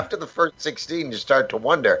 Yeah. After the first 16, you start to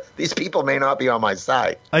wonder, these people may not be on my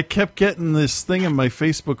side. I kept getting this thing in my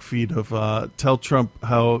Facebook feed of tell Trump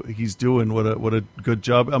how he's doing, what a good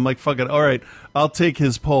job. I'm like, fuck it, all right, I'll take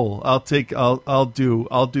his poll. I'll do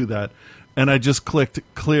that. and I just clicked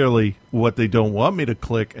clearly what they don't want me to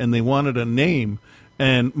click, and they wanted a name,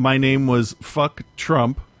 and my name was Fuck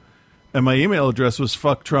Trump, and my email address was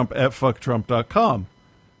fucktrump@fucktrump.com,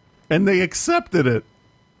 and they accepted it.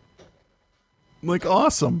 I'm like,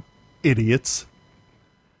 awesome, idiots.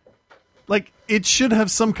 Like, it should have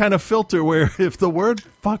some kind of filter where if the word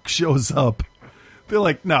fuck shows up, they're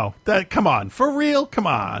like, no, come on, for real, come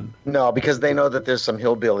on. No, because they know that there's some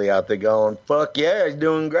hillbilly out there going, fuck yeah, he's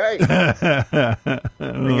doing great.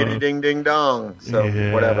 Ding ding ding dong. So,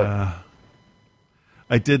 Yeah. whatever.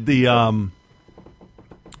 I did the,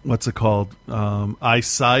 what's it called? I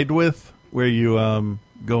Side With, where you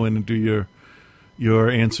go in and do your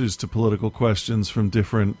answers to political questions from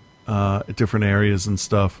different areas and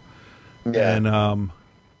stuff. Yeah. And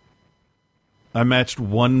I matched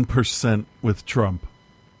 1% with Trump.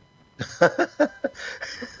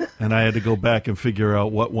 And I had to go back and figure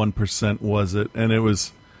out what 1% was it. And it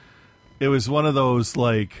was one of those,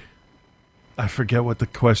 like, I forget what the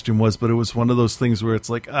question was, but it was one of those things where it's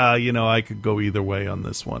like, I could go either way on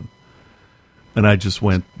this one. And I just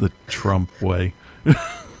went the Trump way.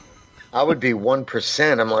 I would be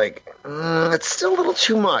 1%. I'm like, it's still a little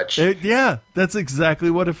too much. Yeah, that's exactly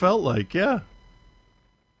what it felt like, yeah.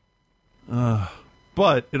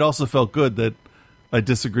 But it also felt good that I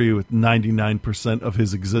disagree with 99% of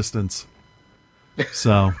his existence.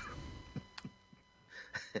 So,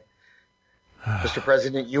 Mr.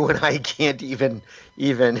 President, you and I can't even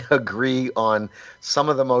agree on some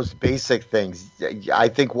of the most basic things. I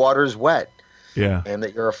think water's wet. yeah. And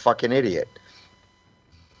that you're a fucking idiot.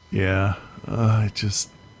 Yeah.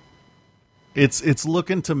 It's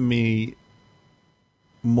looking to me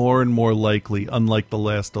more and more likely, unlike the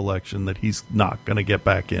last election, that he's not going to get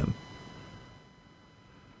back in.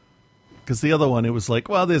 Because the other one, it was like,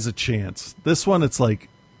 well, there's a chance. This one, it's like,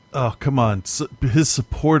 oh, come on. His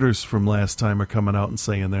supporters from last time are coming out and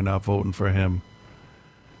saying they're not voting for him.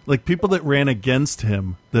 Like, people that ran against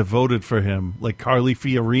him, that voted for him, like Carly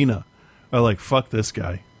Fiorina, are like, fuck this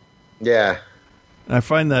guy. Yeah. And I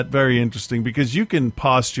find that very interesting because you can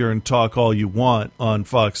posture and talk all you want on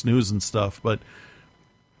Fox News and stuff, but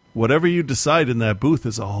whatever you decide in that booth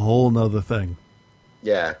is a whole nother thing.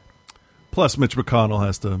 Yeah. Plus, Mitch McConnell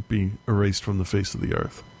has to be erased from the face of the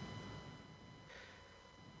earth.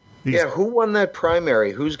 Yeah, who won that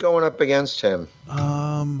primary? Who's going up against him?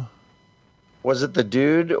 Um, Was it the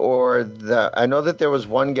dude or the... I know that there was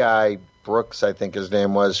one guy, Brooks, I think his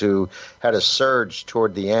name was, who had a surge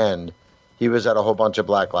toward the end. He was at a whole bunch of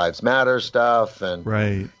Black Lives Matter stuff. And,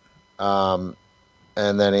 right. And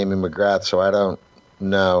then Amy McGrath, so I don't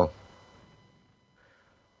know.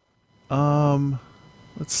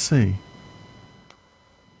 Let's see.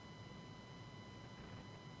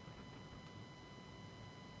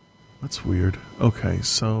 That's weird. Okay,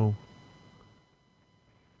 so...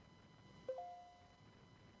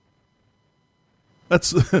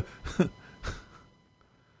 That's...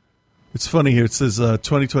 It's funny here. It says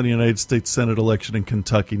 2020 United States Senate election in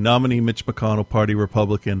Kentucky. Nominee Mitch McConnell, Party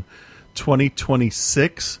Republican.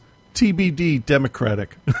 2026 TBD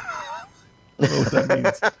Democratic. I don't know what that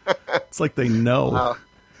means. It's like they know.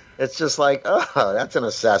 It's just like, oh, that's an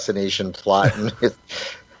assassination plot.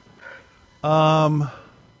 Well,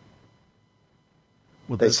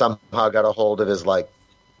 They somehow got a hold of his, like,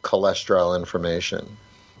 cholesterol information.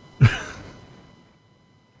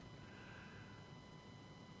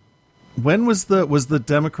 When was the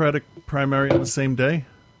Democratic primary on the same day?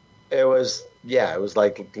 It was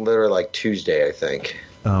like literally like Tuesday, I think.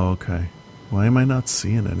 Oh, okay. Why am I not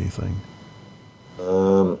seeing anything?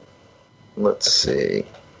 Let's see.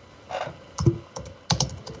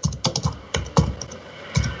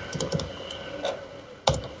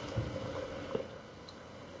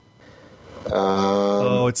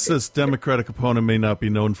 It says Democratic opponent may not be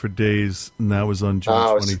known for days, and that was on June 23rd.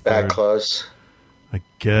 Oh, it's that close. I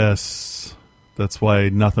guess that's why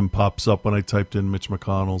nothing pops up when I typed in Mitch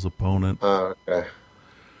McConnell's opponent. Oh, okay.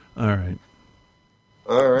 All right.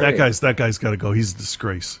 All right. That guy's got to go. He's a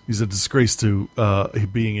disgrace. He's a disgrace to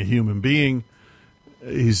being a human being.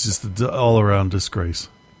 He's just an all-around disgrace.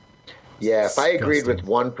 Yeah, if I agreed with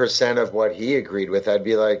 1% of what he agreed with, I'd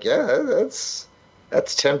be like, yeah, that's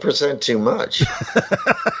 10% too much.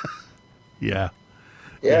 Yeah.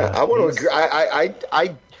 Yeah, I want to agree.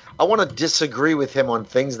 I want to disagree with him on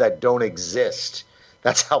things that don't exist.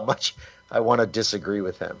 That's how much I want to disagree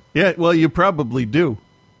with him. Yeah, well, you probably do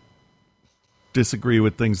disagree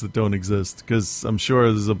with things that don't exist, because I'm sure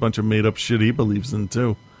there's a bunch of made-up shit he believes in,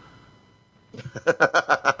 too.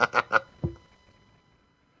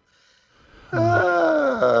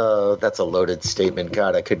 that's a loaded statement.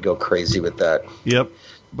 God, I could go crazy with that. Yep.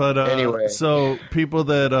 But Anyway. so people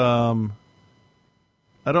that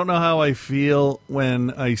I don't know how I feel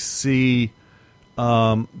when I see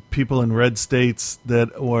people in red states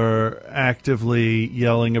that were actively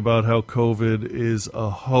yelling about how COVID is a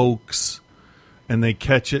hoax and they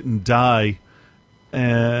catch it and die.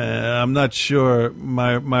 And I'm not sure.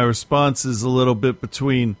 My response is a little bit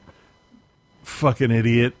between fucking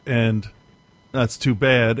idiot and that's too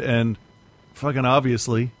bad and fucking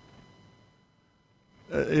obviously.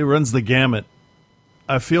 It runs the gamut.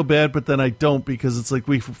 I feel bad, but then I don't because it's like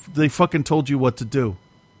they fucking told you what to do.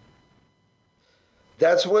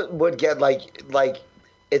 That's what would get like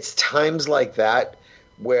it's times like that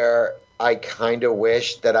where I kind of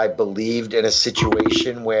wish that I believed in a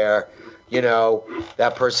situation where, you know,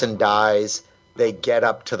 that person dies, they get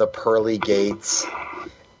up to the pearly gates,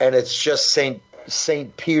 and it's just Saint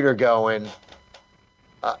Peter going,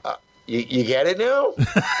 you get it now?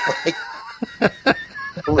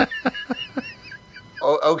 Like,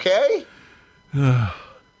 okay?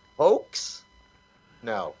 Hoax?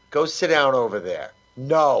 No. Go sit down over there.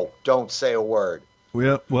 No, don't say a word.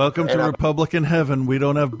 Well, welcome to Republican heaven. We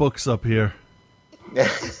don't have books up here.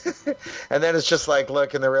 And then it's just like,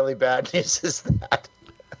 look, and the really bad news is that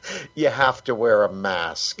you have to wear a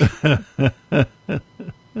mask.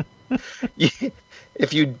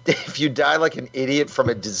 If you die like an idiot from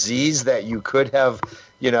a disease that you could have,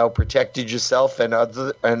 you know, protected yourself and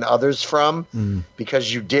others from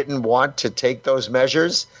because you didn't want to take those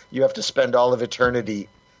measures, you have to spend all of eternity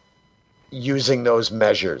using those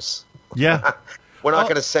measures. Yeah. We're not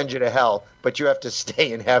going to send you to hell, but you have to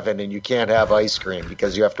stay in heaven and you can't have ice cream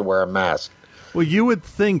because you have to wear a mask. Well, you would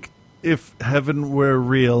think if heaven were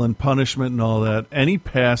real and punishment and all that, any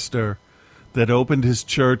pastor that opened his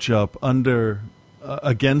church up under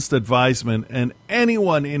against advisement and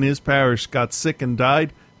anyone in his parish got sick and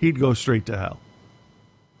died, he'd go straight to hell.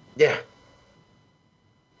 Yeah.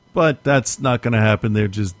 But that's not going to happen. They're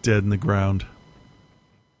just dead in the ground.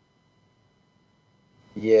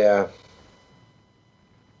 Yeah.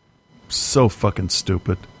 So fucking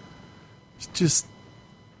stupid. Just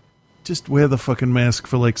wear the fucking mask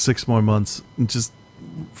for like 6 more months and just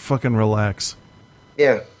fucking relax.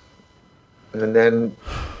 Yeah. And then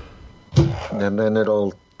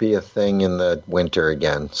it'll be a thing in the winter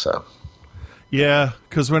again, so. Yeah,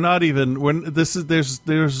 because there's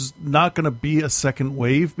not going to be a second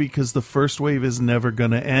wave because the first wave is never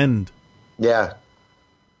going to end. Yeah.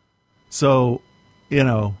 So, you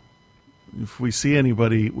know, if we see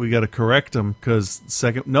anybody, we got to correct them because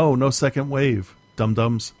no second wave,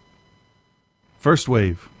 dum-dums. First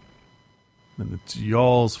wave. And it's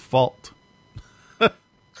y'all's fault.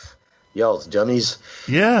 Y'all's dummies.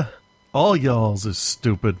 Yeah. All y'all's is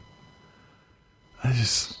stupid. I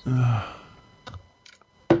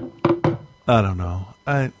don't know.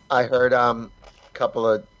 I heard a couple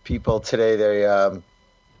of people today, they I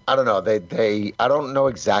don't know, they I don't know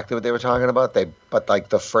exactly what they were talking about. But like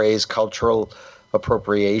the phrase cultural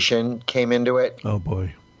appropriation came into it. Oh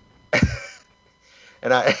boy.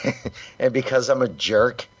 And because I'm a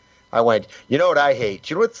jerk, I went, you know what I hate?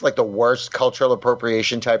 You know what's like the worst cultural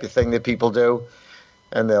appropriation type of thing that people do?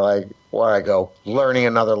 And they're like, well, I go, learning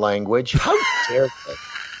another language. How dare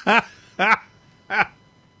they?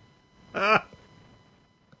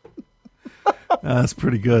 That's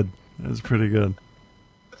pretty good. That's pretty good.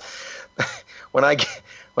 When I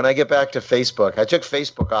get back to Facebook, I took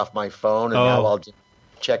Facebook off my phone, and now I'll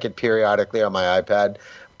check it periodically on my iPad.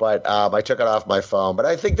 But I took it off my phone. But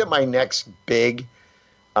I think that my next big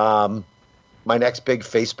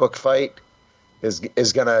Facebook fight is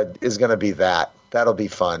gonna be that. That'll be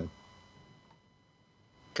fun.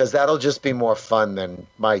 Because that'll just be more fun than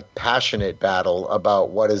my passionate battle about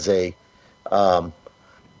what is a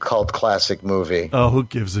cult classic movie. Oh, who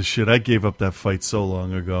gives a shit? I gave up that fight so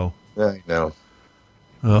long ago. I know.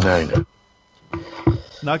 Oh. I know.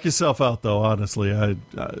 Knock yourself out, though, honestly. I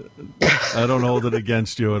don't hold it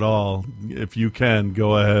against you at all. If you can,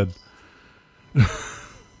 go ahead.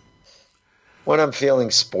 When I'm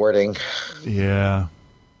feeling sporting. Yeah.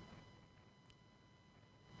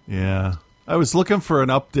 Yeah. I was looking for an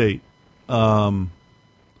update on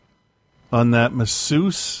that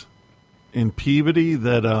masseuse in Peabody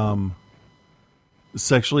that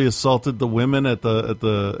sexually assaulted the women at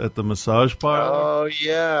the massage parlor. Oh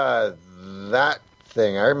yeah, that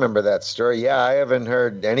thing. I remember that story. Yeah, I haven't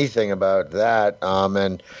heard anything about that.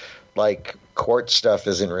 And like court stuff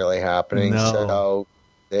isn't really happening. No. So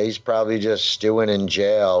he's probably just stewing in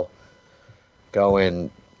jail, going,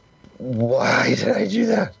 "Why did I do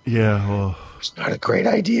that?" Yeah. Well, It's not a great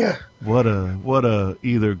idea. What a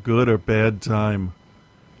either good or bad time.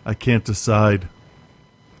 I can't decide.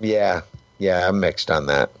 Yeah, I'm mixed on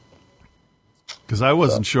that. Because I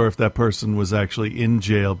wasn't sure if that person was actually in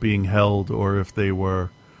jail being held or if they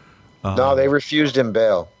were... no, they refused him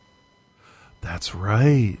bail. That's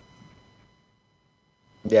right.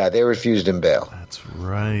 Yeah, they refused him bail. That's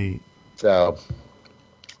right. So,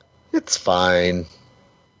 it's fine.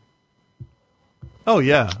 Oh,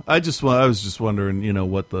 yeah. I was just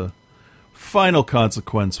wondering, what the final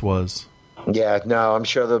consequence was. Yeah, no, I'm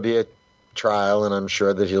sure there'll be a trial, and I'm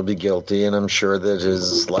sure that he'll be guilty, and I'm sure that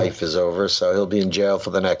his life is over, so he'll be in jail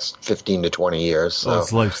for the next 15 to 20 years. So. Oh,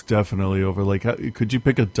 his life's definitely over. Like, could you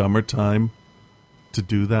pick a dumber time to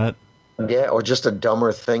do that? Yeah, or just a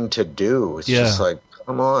dumber thing to do. It's just like,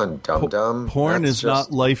 come on, dum-dum. Porn is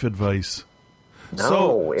not life advice.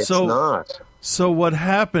 No, it's not. So what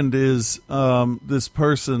happened is this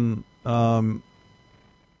person,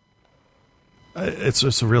 it's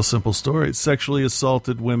just a real simple story. It sexually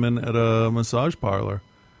assaulted women at a massage parlor.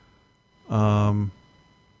 Or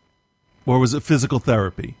was it physical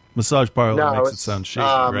therapy? Massage parlor makes it sound shady,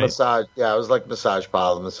 right? Massage. Yeah, it was like massage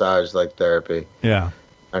parlor, massage like therapy. Yeah.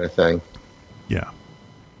 Kind of thing. Yeah.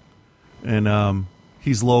 And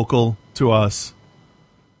he's local to us.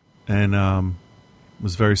 And it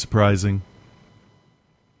was very surprising.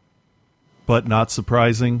 But not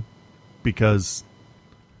surprising because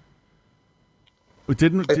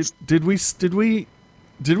did we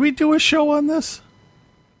do a show on this?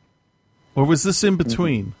 Or was this in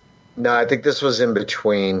between? No, I think this was in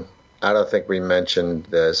between. I don't think we mentioned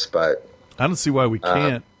this, but I don't see why we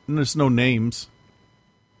can't. And there's no names.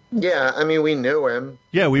 Yeah, I mean, we knew him.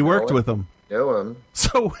 Yeah, we worked with him. Knew him.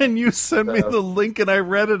 So when you sent me the link and I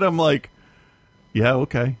read it, I'm like, yeah,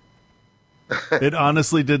 okay. It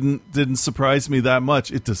honestly didn't surprise me that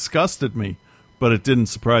much. It disgusted me, but it didn't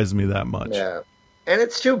surprise me that much. Yeah. And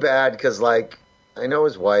it's too bad because, like, I know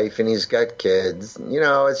his wife and he's got kids.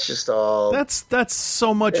 It's just all... That's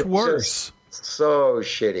so much worse. So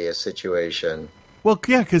shitty a situation. Well,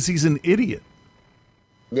 yeah, because he's an idiot.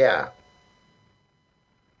 Yeah.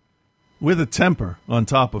 With a temper on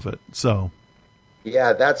top of it, so...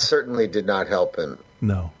 Yeah, that certainly did not help him.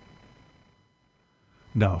 No.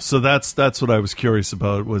 So that's what I was curious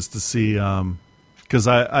about, was to see... Because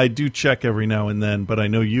I do check every now and then, but I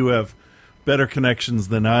know you have better connections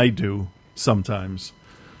than I do sometimes.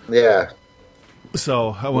 Yeah.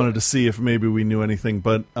 So I wanted to see if maybe we knew anything,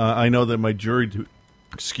 but I know that my jury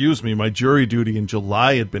duty in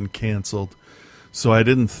July had been canceled, so I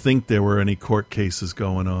didn't think there were any court cases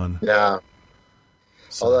going on. Yeah.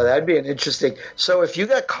 So. Although that'd be an interesting... So if you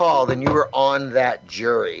got called and you were on that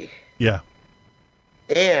jury... Yeah.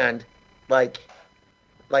 And, like,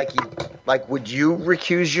 would you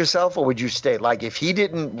recuse yourself or would you stay? Like, if he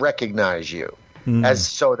didn't recognize you as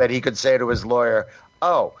so that he could say to his lawyer,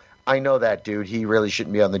 oh, I know that dude, he really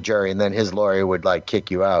shouldn't be on the jury, and then his lawyer would, like,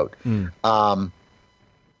 kick you out.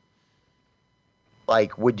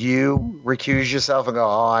 Like, would you recuse yourself and go,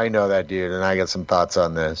 oh, I know that dude, and I got some thoughts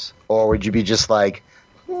on this? Or would you be just like,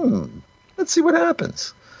 let's see what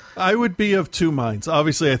happens? I would be of two minds.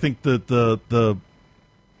 Obviously, I think that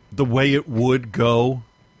the way it would go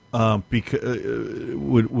would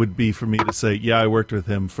be for me to say, yeah, I worked with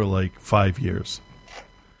him for like 5 years.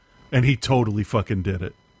 And he totally fucking did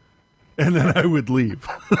it. And then I would leave.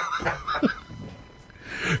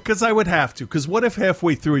 Because I would have to. Because what if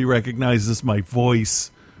halfway through he recognizes my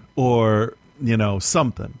voice or,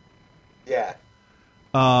 something? Yeah.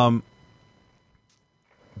 But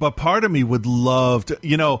part of me would love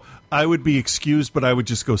to, I would be excused, but I would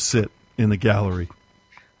just go sit in the gallery.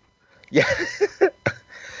 Yeah.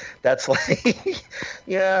 That's like,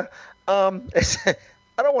 yeah. I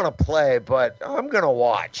don't want to play, but I'm going to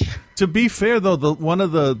watch. To be fair, though, one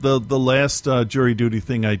of the last jury duty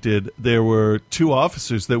thing I did, there were two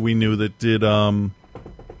officers that we knew that did,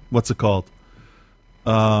 what's it called?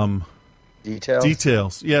 Details?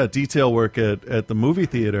 Details. Yeah, detail work at the movie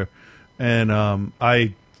theater. And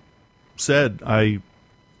I said I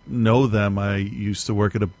know them. I used to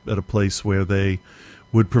work at a place where they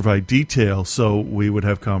would provide detail, so we would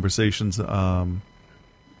have conversations once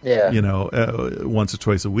or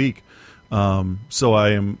twice a week. So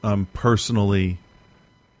I'm personally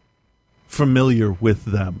familiar with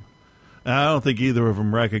them. And I don't think either of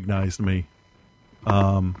them recognized me.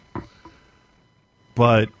 But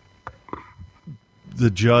the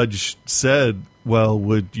judge said, well,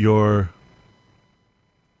 would your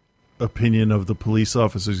opinion of the police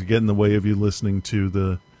officers get in the way of you listening to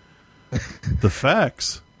the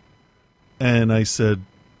facts? And I said,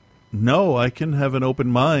 no, I can have an open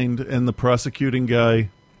mind, and the prosecuting guy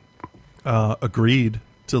agreed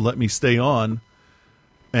to let me stay on.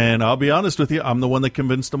 And I'll be honest with you, I'm the one that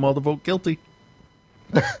convinced them all to vote guilty.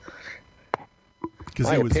 Because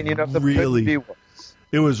My opinion of them couldn't be worse.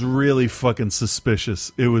 It was really fucking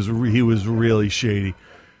suspicious. He was really shady.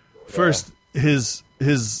 First, his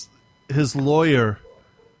lawyer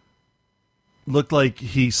looked like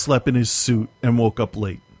he slept in his suit and woke up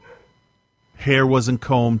late. Hair wasn't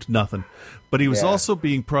combed, nothing. But he was also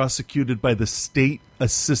being prosecuted by the state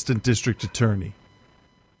assistant district attorney.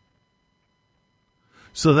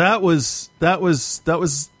 So that's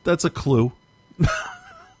a clue.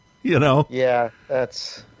 You know? Yeah,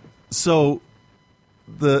 that's... So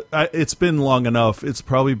it's been long enough. It's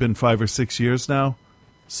probably been 5 or 6 years now.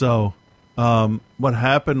 So what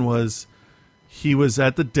happened was he was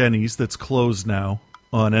at the Denny's that's closed now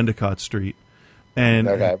on Endicott Street.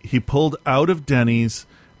 And he pulled out of Denny's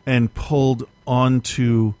and pulled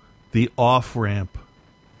onto the off-ramp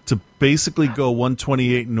to basically go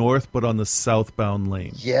 128 north, but on the southbound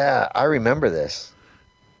lane. Yeah, I remember this.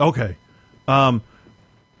 Okay.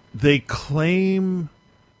 They claim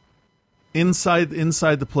inside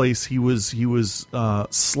the place he was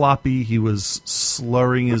sloppy. He was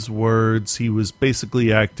slurring his words. He was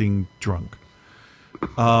basically acting drunk.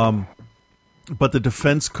 But the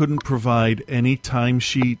defense couldn't provide any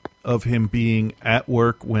timesheet of him being at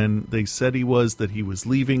work when they said he was, that he was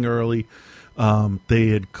leaving early. They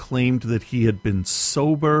had claimed that he had been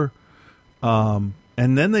sober. And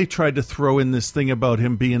then they tried to throw in this thing about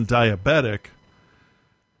him being diabetic.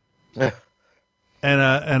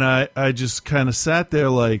 And I just kind of sat there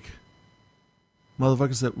like,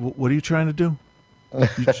 motherfucker said, what are you trying to do?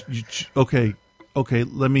 Okay,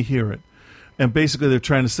 let me hear it. And basically they're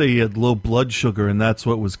trying to say he had low blood sugar and that's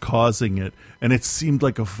what was causing it. And it seemed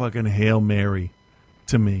like a fucking Hail Mary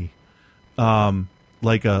to me. But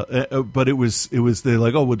it was they're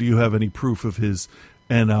like, oh, well, do you have any proof of his?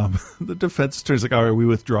 And the defense attorney's like, all right, we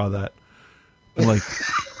withdraw that. I'm like...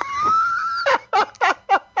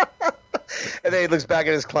 And then he looks back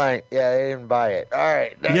at his client. Yeah, they didn't buy it. All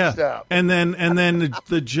right, next up. And then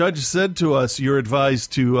the judge said to us, "You're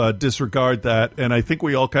advised to disregard that." And I think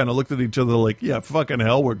we all kind of looked at each other like, "Yeah, fucking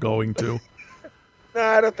hell, we're going to." No,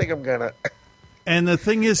 I don't think I'm gonna. And the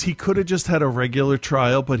thing is, he could have just had a regular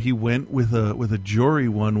trial, but he went with a jury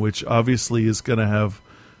one, which obviously is going to have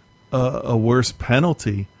a worse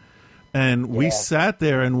penalty. And we sat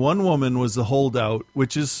there, and one woman was a holdout,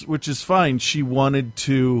 which is fine. She wanted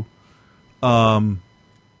to.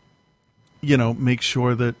 Make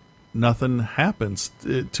sure that nothing happens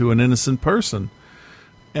to an innocent person.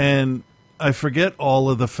 And I forget all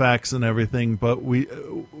of the facts and everything, but me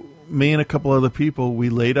and a couple other people, we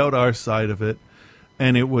laid out our side of it.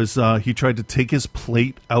 And it was, he tried to take his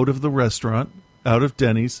plate out of the restaurant, out of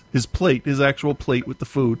Denny's, his actual plate with the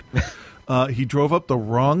food. He drove up the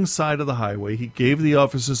wrong side of the highway. He gave the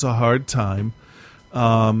officers a hard time.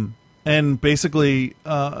 And basically,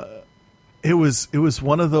 It was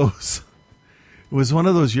one of those. It was one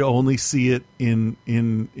of those you only see it in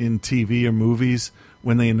TV or movies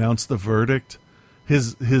when they announce the verdict.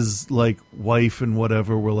 His like wife and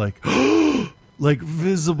whatever were like, like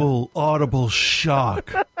visible, audible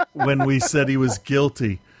shock when we said he was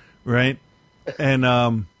guilty, right?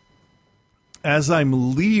 And as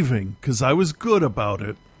I'm leaving, because I was good about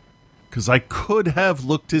it, because I could have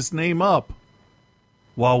looked his name up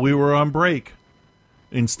while we were on break.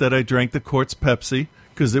 Instead, I drank the Quartz Pepsi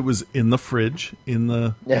because it was in the fridge in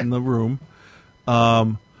the room.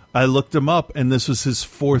 I looked him up, and this was his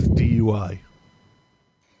 4th DUI.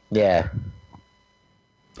 Yeah,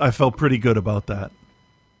 I felt pretty good about that.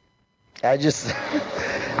 I just,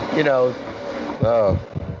 a little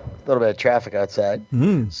bit of traffic outside.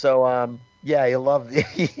 So, you love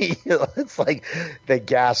it's like they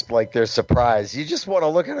gasp like they're surprised. You just want to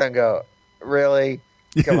look at it and go, really?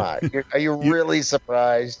 Come on. Are you really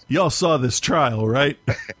surprised? Y'all saw this trial, right?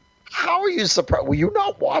 How are you surprised? Were you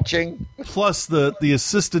not watching? Plus, the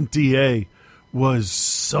assistant DA was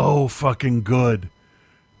so fucking good.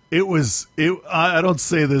 I don't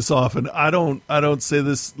say this often. I don't say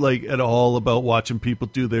this like at all about watching people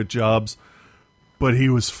do their jobs, but he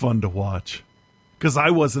was fun to watch because I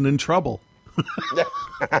wasn't in trouble.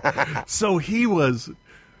 So he was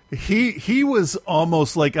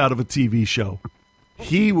almost like out of a TV show.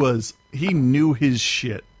 He knew his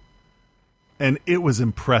shit, and it was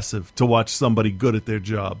impressive to watch somebody good at their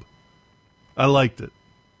job. I liked it.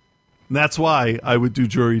 And that's why I would do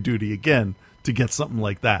jury duty again, to get something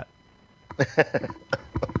like that.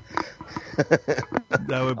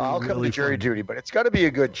 That would be I'll come really to jury fun. duty, but it's got to be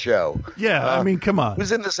a good show. Yeah, I mean, come on.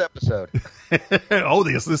 Who's in this episode? Oh,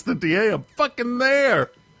 the assistant DA, I'm fucking there.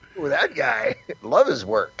 Ooh, that guy. Love his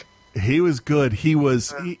work. He was good.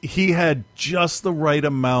 He had just the right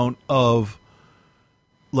amount of,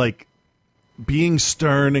 like, being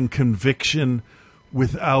stern and conviction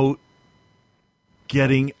without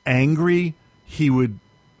getting angry. He would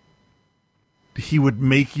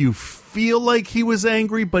make you feel like he was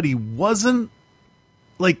angry, but he wasn't.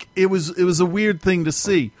 Like, it was a weird thing to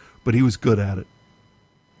see, but he was good at it.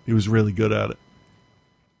 He was really good at it.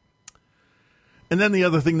 And then the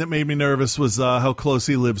other thing that made me nervous was how close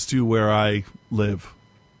he lives to where I live.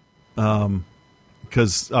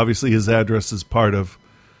 Because obviously his address is part of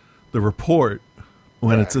the report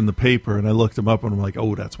when it's in the paper. And I looked him up and I'm like,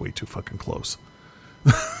 oh, that's way too fucking close.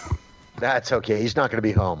 That's okay. He's not going to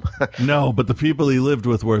be home. No, but the people he lived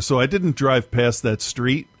with were. So I didn't drive past that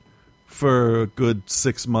street for a good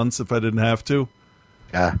 6 months if I didn't have to.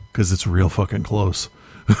 Yeah. Because it's real fucking close.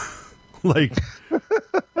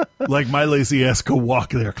 Like my lazy ass could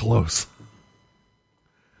walk there close.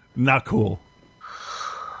 Not cool.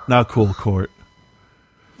 Not cool, Court.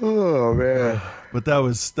 Oh, man. But that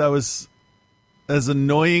was as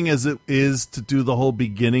annoying as it is to do the whole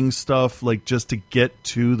beginning stuff, like just to get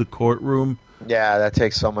to the courtroom. Yeah, that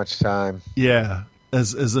takes so much time. Yeah.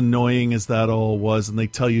 As annoying as that all was, and they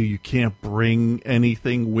tell you can't bring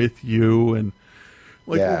anything with you, and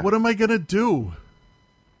like, well, what am I gonna do?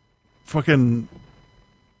 Fucking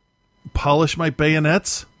polish my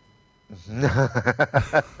bayonets? And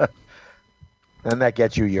that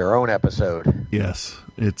gets you your own episode. Yes,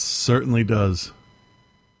 it certainly does.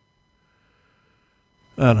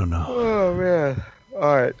 I don't know. Oh, man.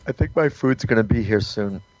 All right. I think my food's going to be here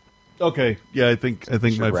soon. Okay. Yeah, I think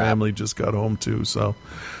my wrap. family just got home too, so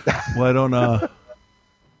why don't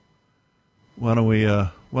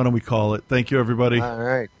we call it? Thank you, everybody. All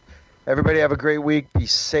right. Everybody have a great week. Be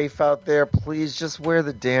safe out there. Please just wear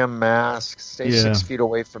the damn mask. Stay 6 feet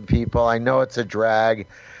away from people. I know it's a drag.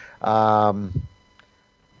 But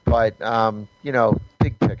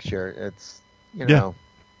big picture, it's,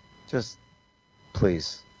 just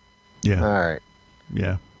please. Yeah. All right.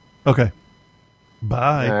 Yeah. Okay.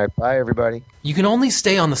 Bye. All right. Bye, everybody. You can only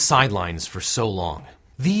stay on the sidelines for so long.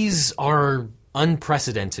 These are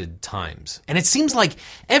unprecedented times. And it seems like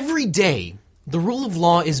every day the rule of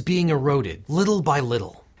law is being eroded little by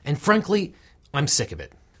little. And frankly, I'm sick of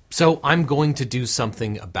it. So I'm going to do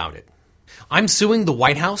something about it. I'm suing the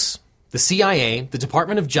White House, the CIA, the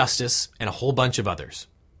Department of Justice, and a whole bunch of others.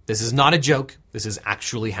 This is not a joke. This is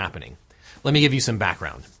actually happening. Let me give you some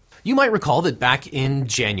background. You might recall that back in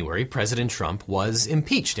January, President Trump was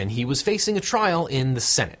impeached and he was facing a trial in the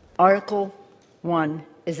Senate. Article 1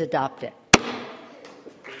 is adopted.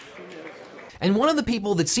 And one of the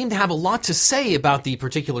people that seemed to have a lot to say about the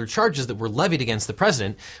particular charges that were levied against the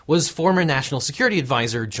president was former National Security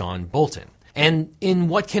Advisor John Bolton. And in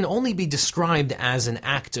what can only be described as an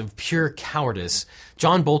act of pure cowardice,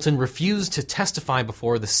 John Bolton refused to testify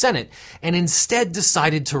before the Senate and instead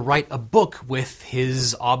decided to write a book with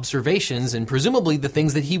his observations and presumably the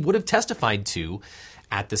things that he would have testified to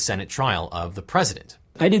at the Senate trial of the president.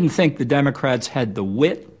 I didn't think the Democrats had the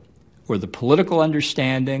wit or the political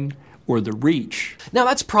understanding or the reach. Now,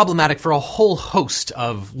 that's problematic for a whole host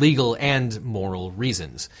of legal and moral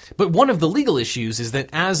reasons. But one of the legal issues is that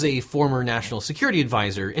as a former national security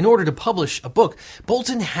advisor, in order to publish a book,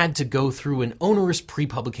 Bolton had to go through an onerous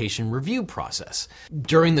pre-publication review process.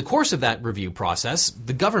 During the course of that review process,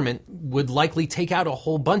 the government would likely take out a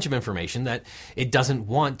whole bunch of information that it doesn't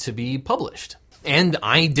want to be published. And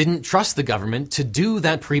I didn't trust the government to do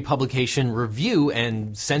that pre-publication review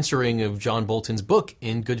and censoring of John Bolton's book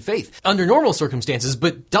in good faith. Under normal circumstances,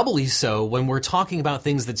 but doubly so when we're talking about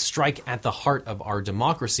things that strike at the heart of our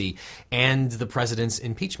democracy and the president's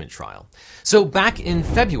impeachment trial. So back in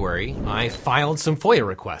February, I filed some FOIA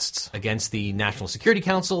requests against the National Security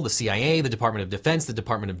Council, the CIA, the Department of Defense, the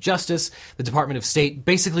Department of Justice, the Department of State,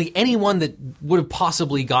 basically anyone that would have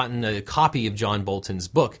possibly gotten a copy of John Bolton's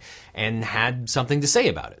book and had something to say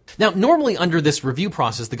about it. Now, normally under this review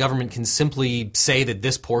process, the government can simply say that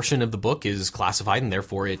this portion of the book is classified and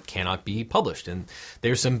therefore it cannot be published. And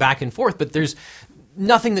there's some back and forth, but there's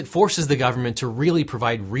nothing that forces the government to really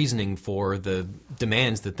provide reasoning for the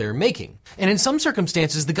demands that they're making. And in some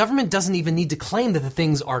circumstances, the government doesn't even need to claim that the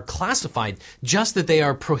things are classified, just that they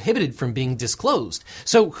are prohibited from being disclosed.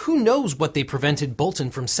 So who knows what they prevented Bolton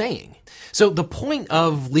from saying? So the point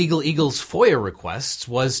of Legal Eagle's FOIA requests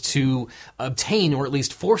was to obtain, or at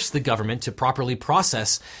least force the government to properly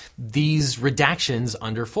process these redactions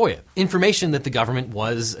under FOIA. Information that the government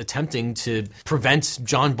was attempting to prevent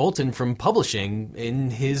John Bolton from publishing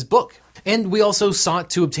in his book. And we also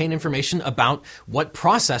sought to obtain information about what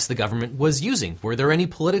process the government was using. Were there any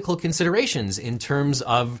political considerations in terms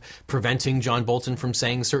of preventing John Bolton from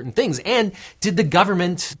saying certain things? And did the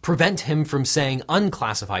government prevent him from saying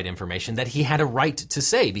unclassified information that he had a right to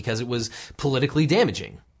say because it was politically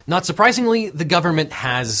damaging? Not surprisingly, the government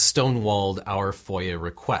has stonewalled our FOIA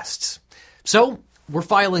requests. So we're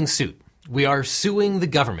filing suit. We are suing the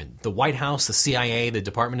government, the White House, the CIA, the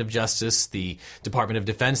Department of Justice, the Department of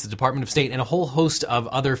Defense, the Department of State, and a whole host of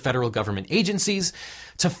other federal government agencies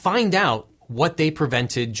to find out what they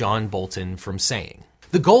prevented John Bolton from saying.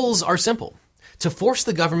 The goals are simple: to force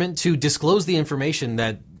the government to disclose the information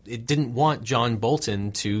that it didn't want John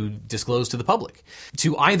Bolton to disclose to the public,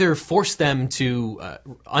 to either force them to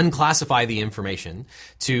unclassify the information,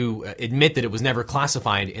 to admit that it was never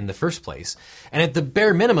classified in the first place, and at the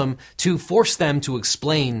bare minimum, to force them to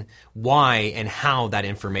explain why and how that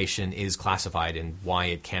information is classified and why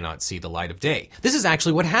it cannot see the light of day. This is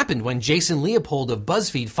actually what happened when Jason Leopold of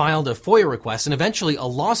BuzzFeed filed a FOIA request and eventually a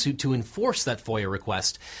lawsuit to enforce that FOIA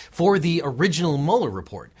request for the original Mueller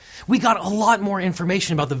report. We got a lot more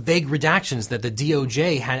information about the vague redactions that the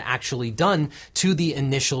DOJ had actually done to the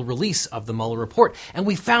initial release of the Mueller report, and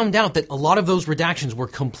we found out that a lot of those redactions were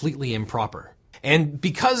completely improper. And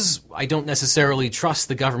because I don't necessarily trust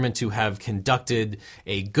the government to have conducted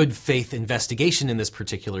a good faith investigation in this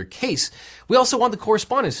particular case, we also want the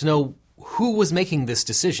correspondents to know who was making this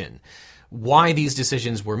decision, why these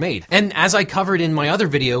decisions were made. And as I covered in my other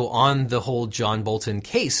video on the whole John Bolton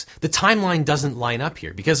case, the timeline doesn't line up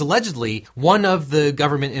here because allegedly one of the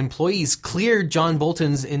government employees cleared John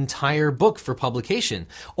Bolton's entire book for publication,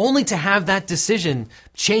 only to have that decision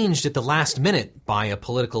changed at the last minute by a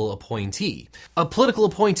political appointee. A political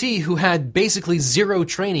appointee who had basically zero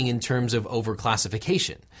training in terms of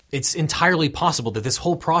overclassification. It's entirely possible that this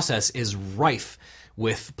whole process is rife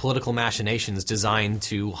with political machinations designed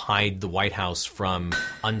to hide the White House from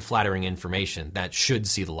unflattering information that should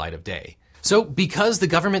see the light of day. So because the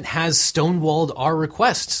government has stonewalled our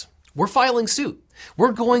requests, we're filing suit.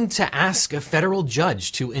 We're going to ask a federal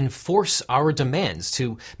judge to enforce our demands,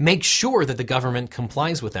 to make sure that the government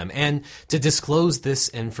complies with them, and to disclose this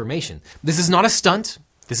information. This is not a stunt.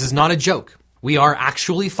 This is not a joke. We are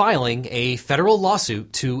actually filing a federal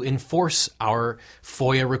lawsuit to enforce our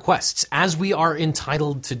FOIA requests, as we are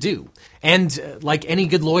entitled to do. And like any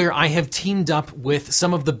good lawyer, I have teamed up with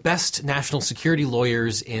some of the best national security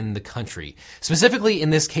lawyers in the country. Specifically,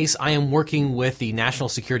 in this case, I am working with the National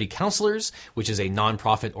Security Counselors, which is a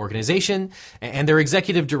nonprofit organization, and their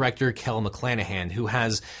executive director, Kel McClanahan, who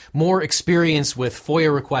has more experience with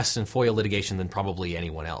FOIA requests and FOIA litigation than probably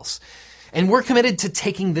anyone else. And we're committed to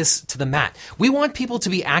taking this to the mat. We want people to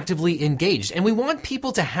be actively engaged, and we want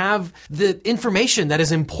people to have the information that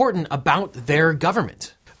is important about their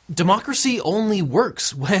government. Democracy only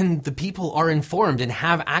works when the people are informed and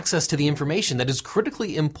have access to the information that is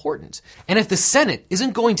critically important. And if the Senate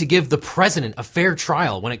isn't going to give the president a fair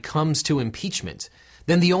trial when it comes to impeachment,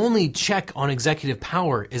 then the only check on executive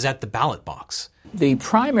power is at the ballot box. The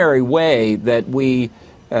primary way that we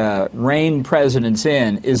rein presidents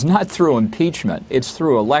in is not through impeachment, it's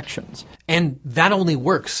through elections. And that only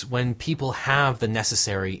works when people have the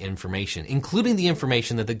necessary information, including the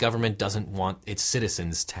information that the government doesn't want its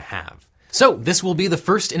citizens to have. So this will be the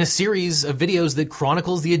first in a series of videos that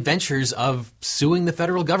chronicles the adventures of suing the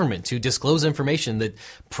federal government to disclose information that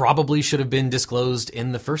probably should have been disclosed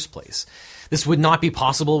in the first place. This would not be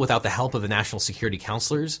possible without the help of the National Security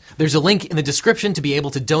Counselors. There's a link in the description to be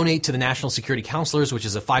able to donate to the National Security Counselors, which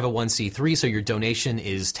is a 501c3, so your donation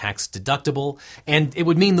is tax deductible. And it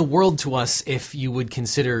would mean the world to us if you would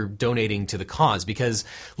consider donating to the cause, because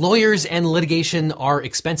lawyers and litigation are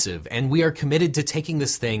expensive, and we are committed to taking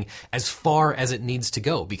this thing as far as it needs to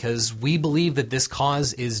go, because we believe that this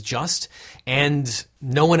cause is just, and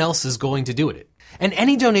no one else is going to do it. And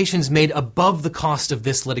any donations made above the cost of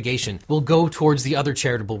this litigation will go towards the other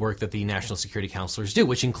charitable work that the National Security Counselors do,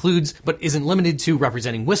 which includes, but isn't limited to,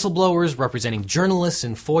 representing whistleblowers, representing journalists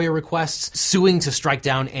in FOIA requests, suing to strike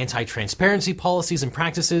down anti-transparency policies and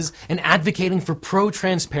practices, and advocating for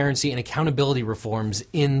pro-transparency and accountability reforms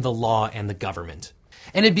in the law and the government.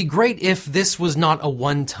 And it'd be great if this was not a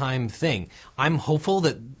one-time thing. I'm hopeful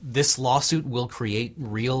that this lawsuit will create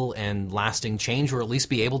real and lasting change, or at least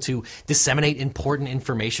be able to disseminate important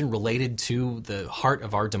information related to the heart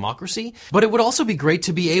of our democracy. But it would also be great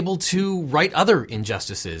to be able to right other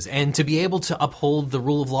injustices and to be able to uphold the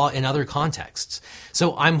rule of law in other contexts.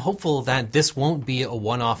 So I'm hopeful that this won't be a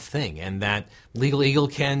one-off thing and that Legal Eagle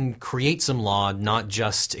can create some law, not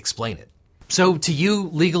just explain it. So to you,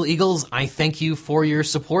 Legal Eagles, I thank you for your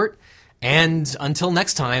support. And until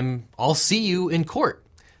next time, I'll see you in court.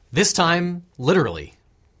 This time, literally.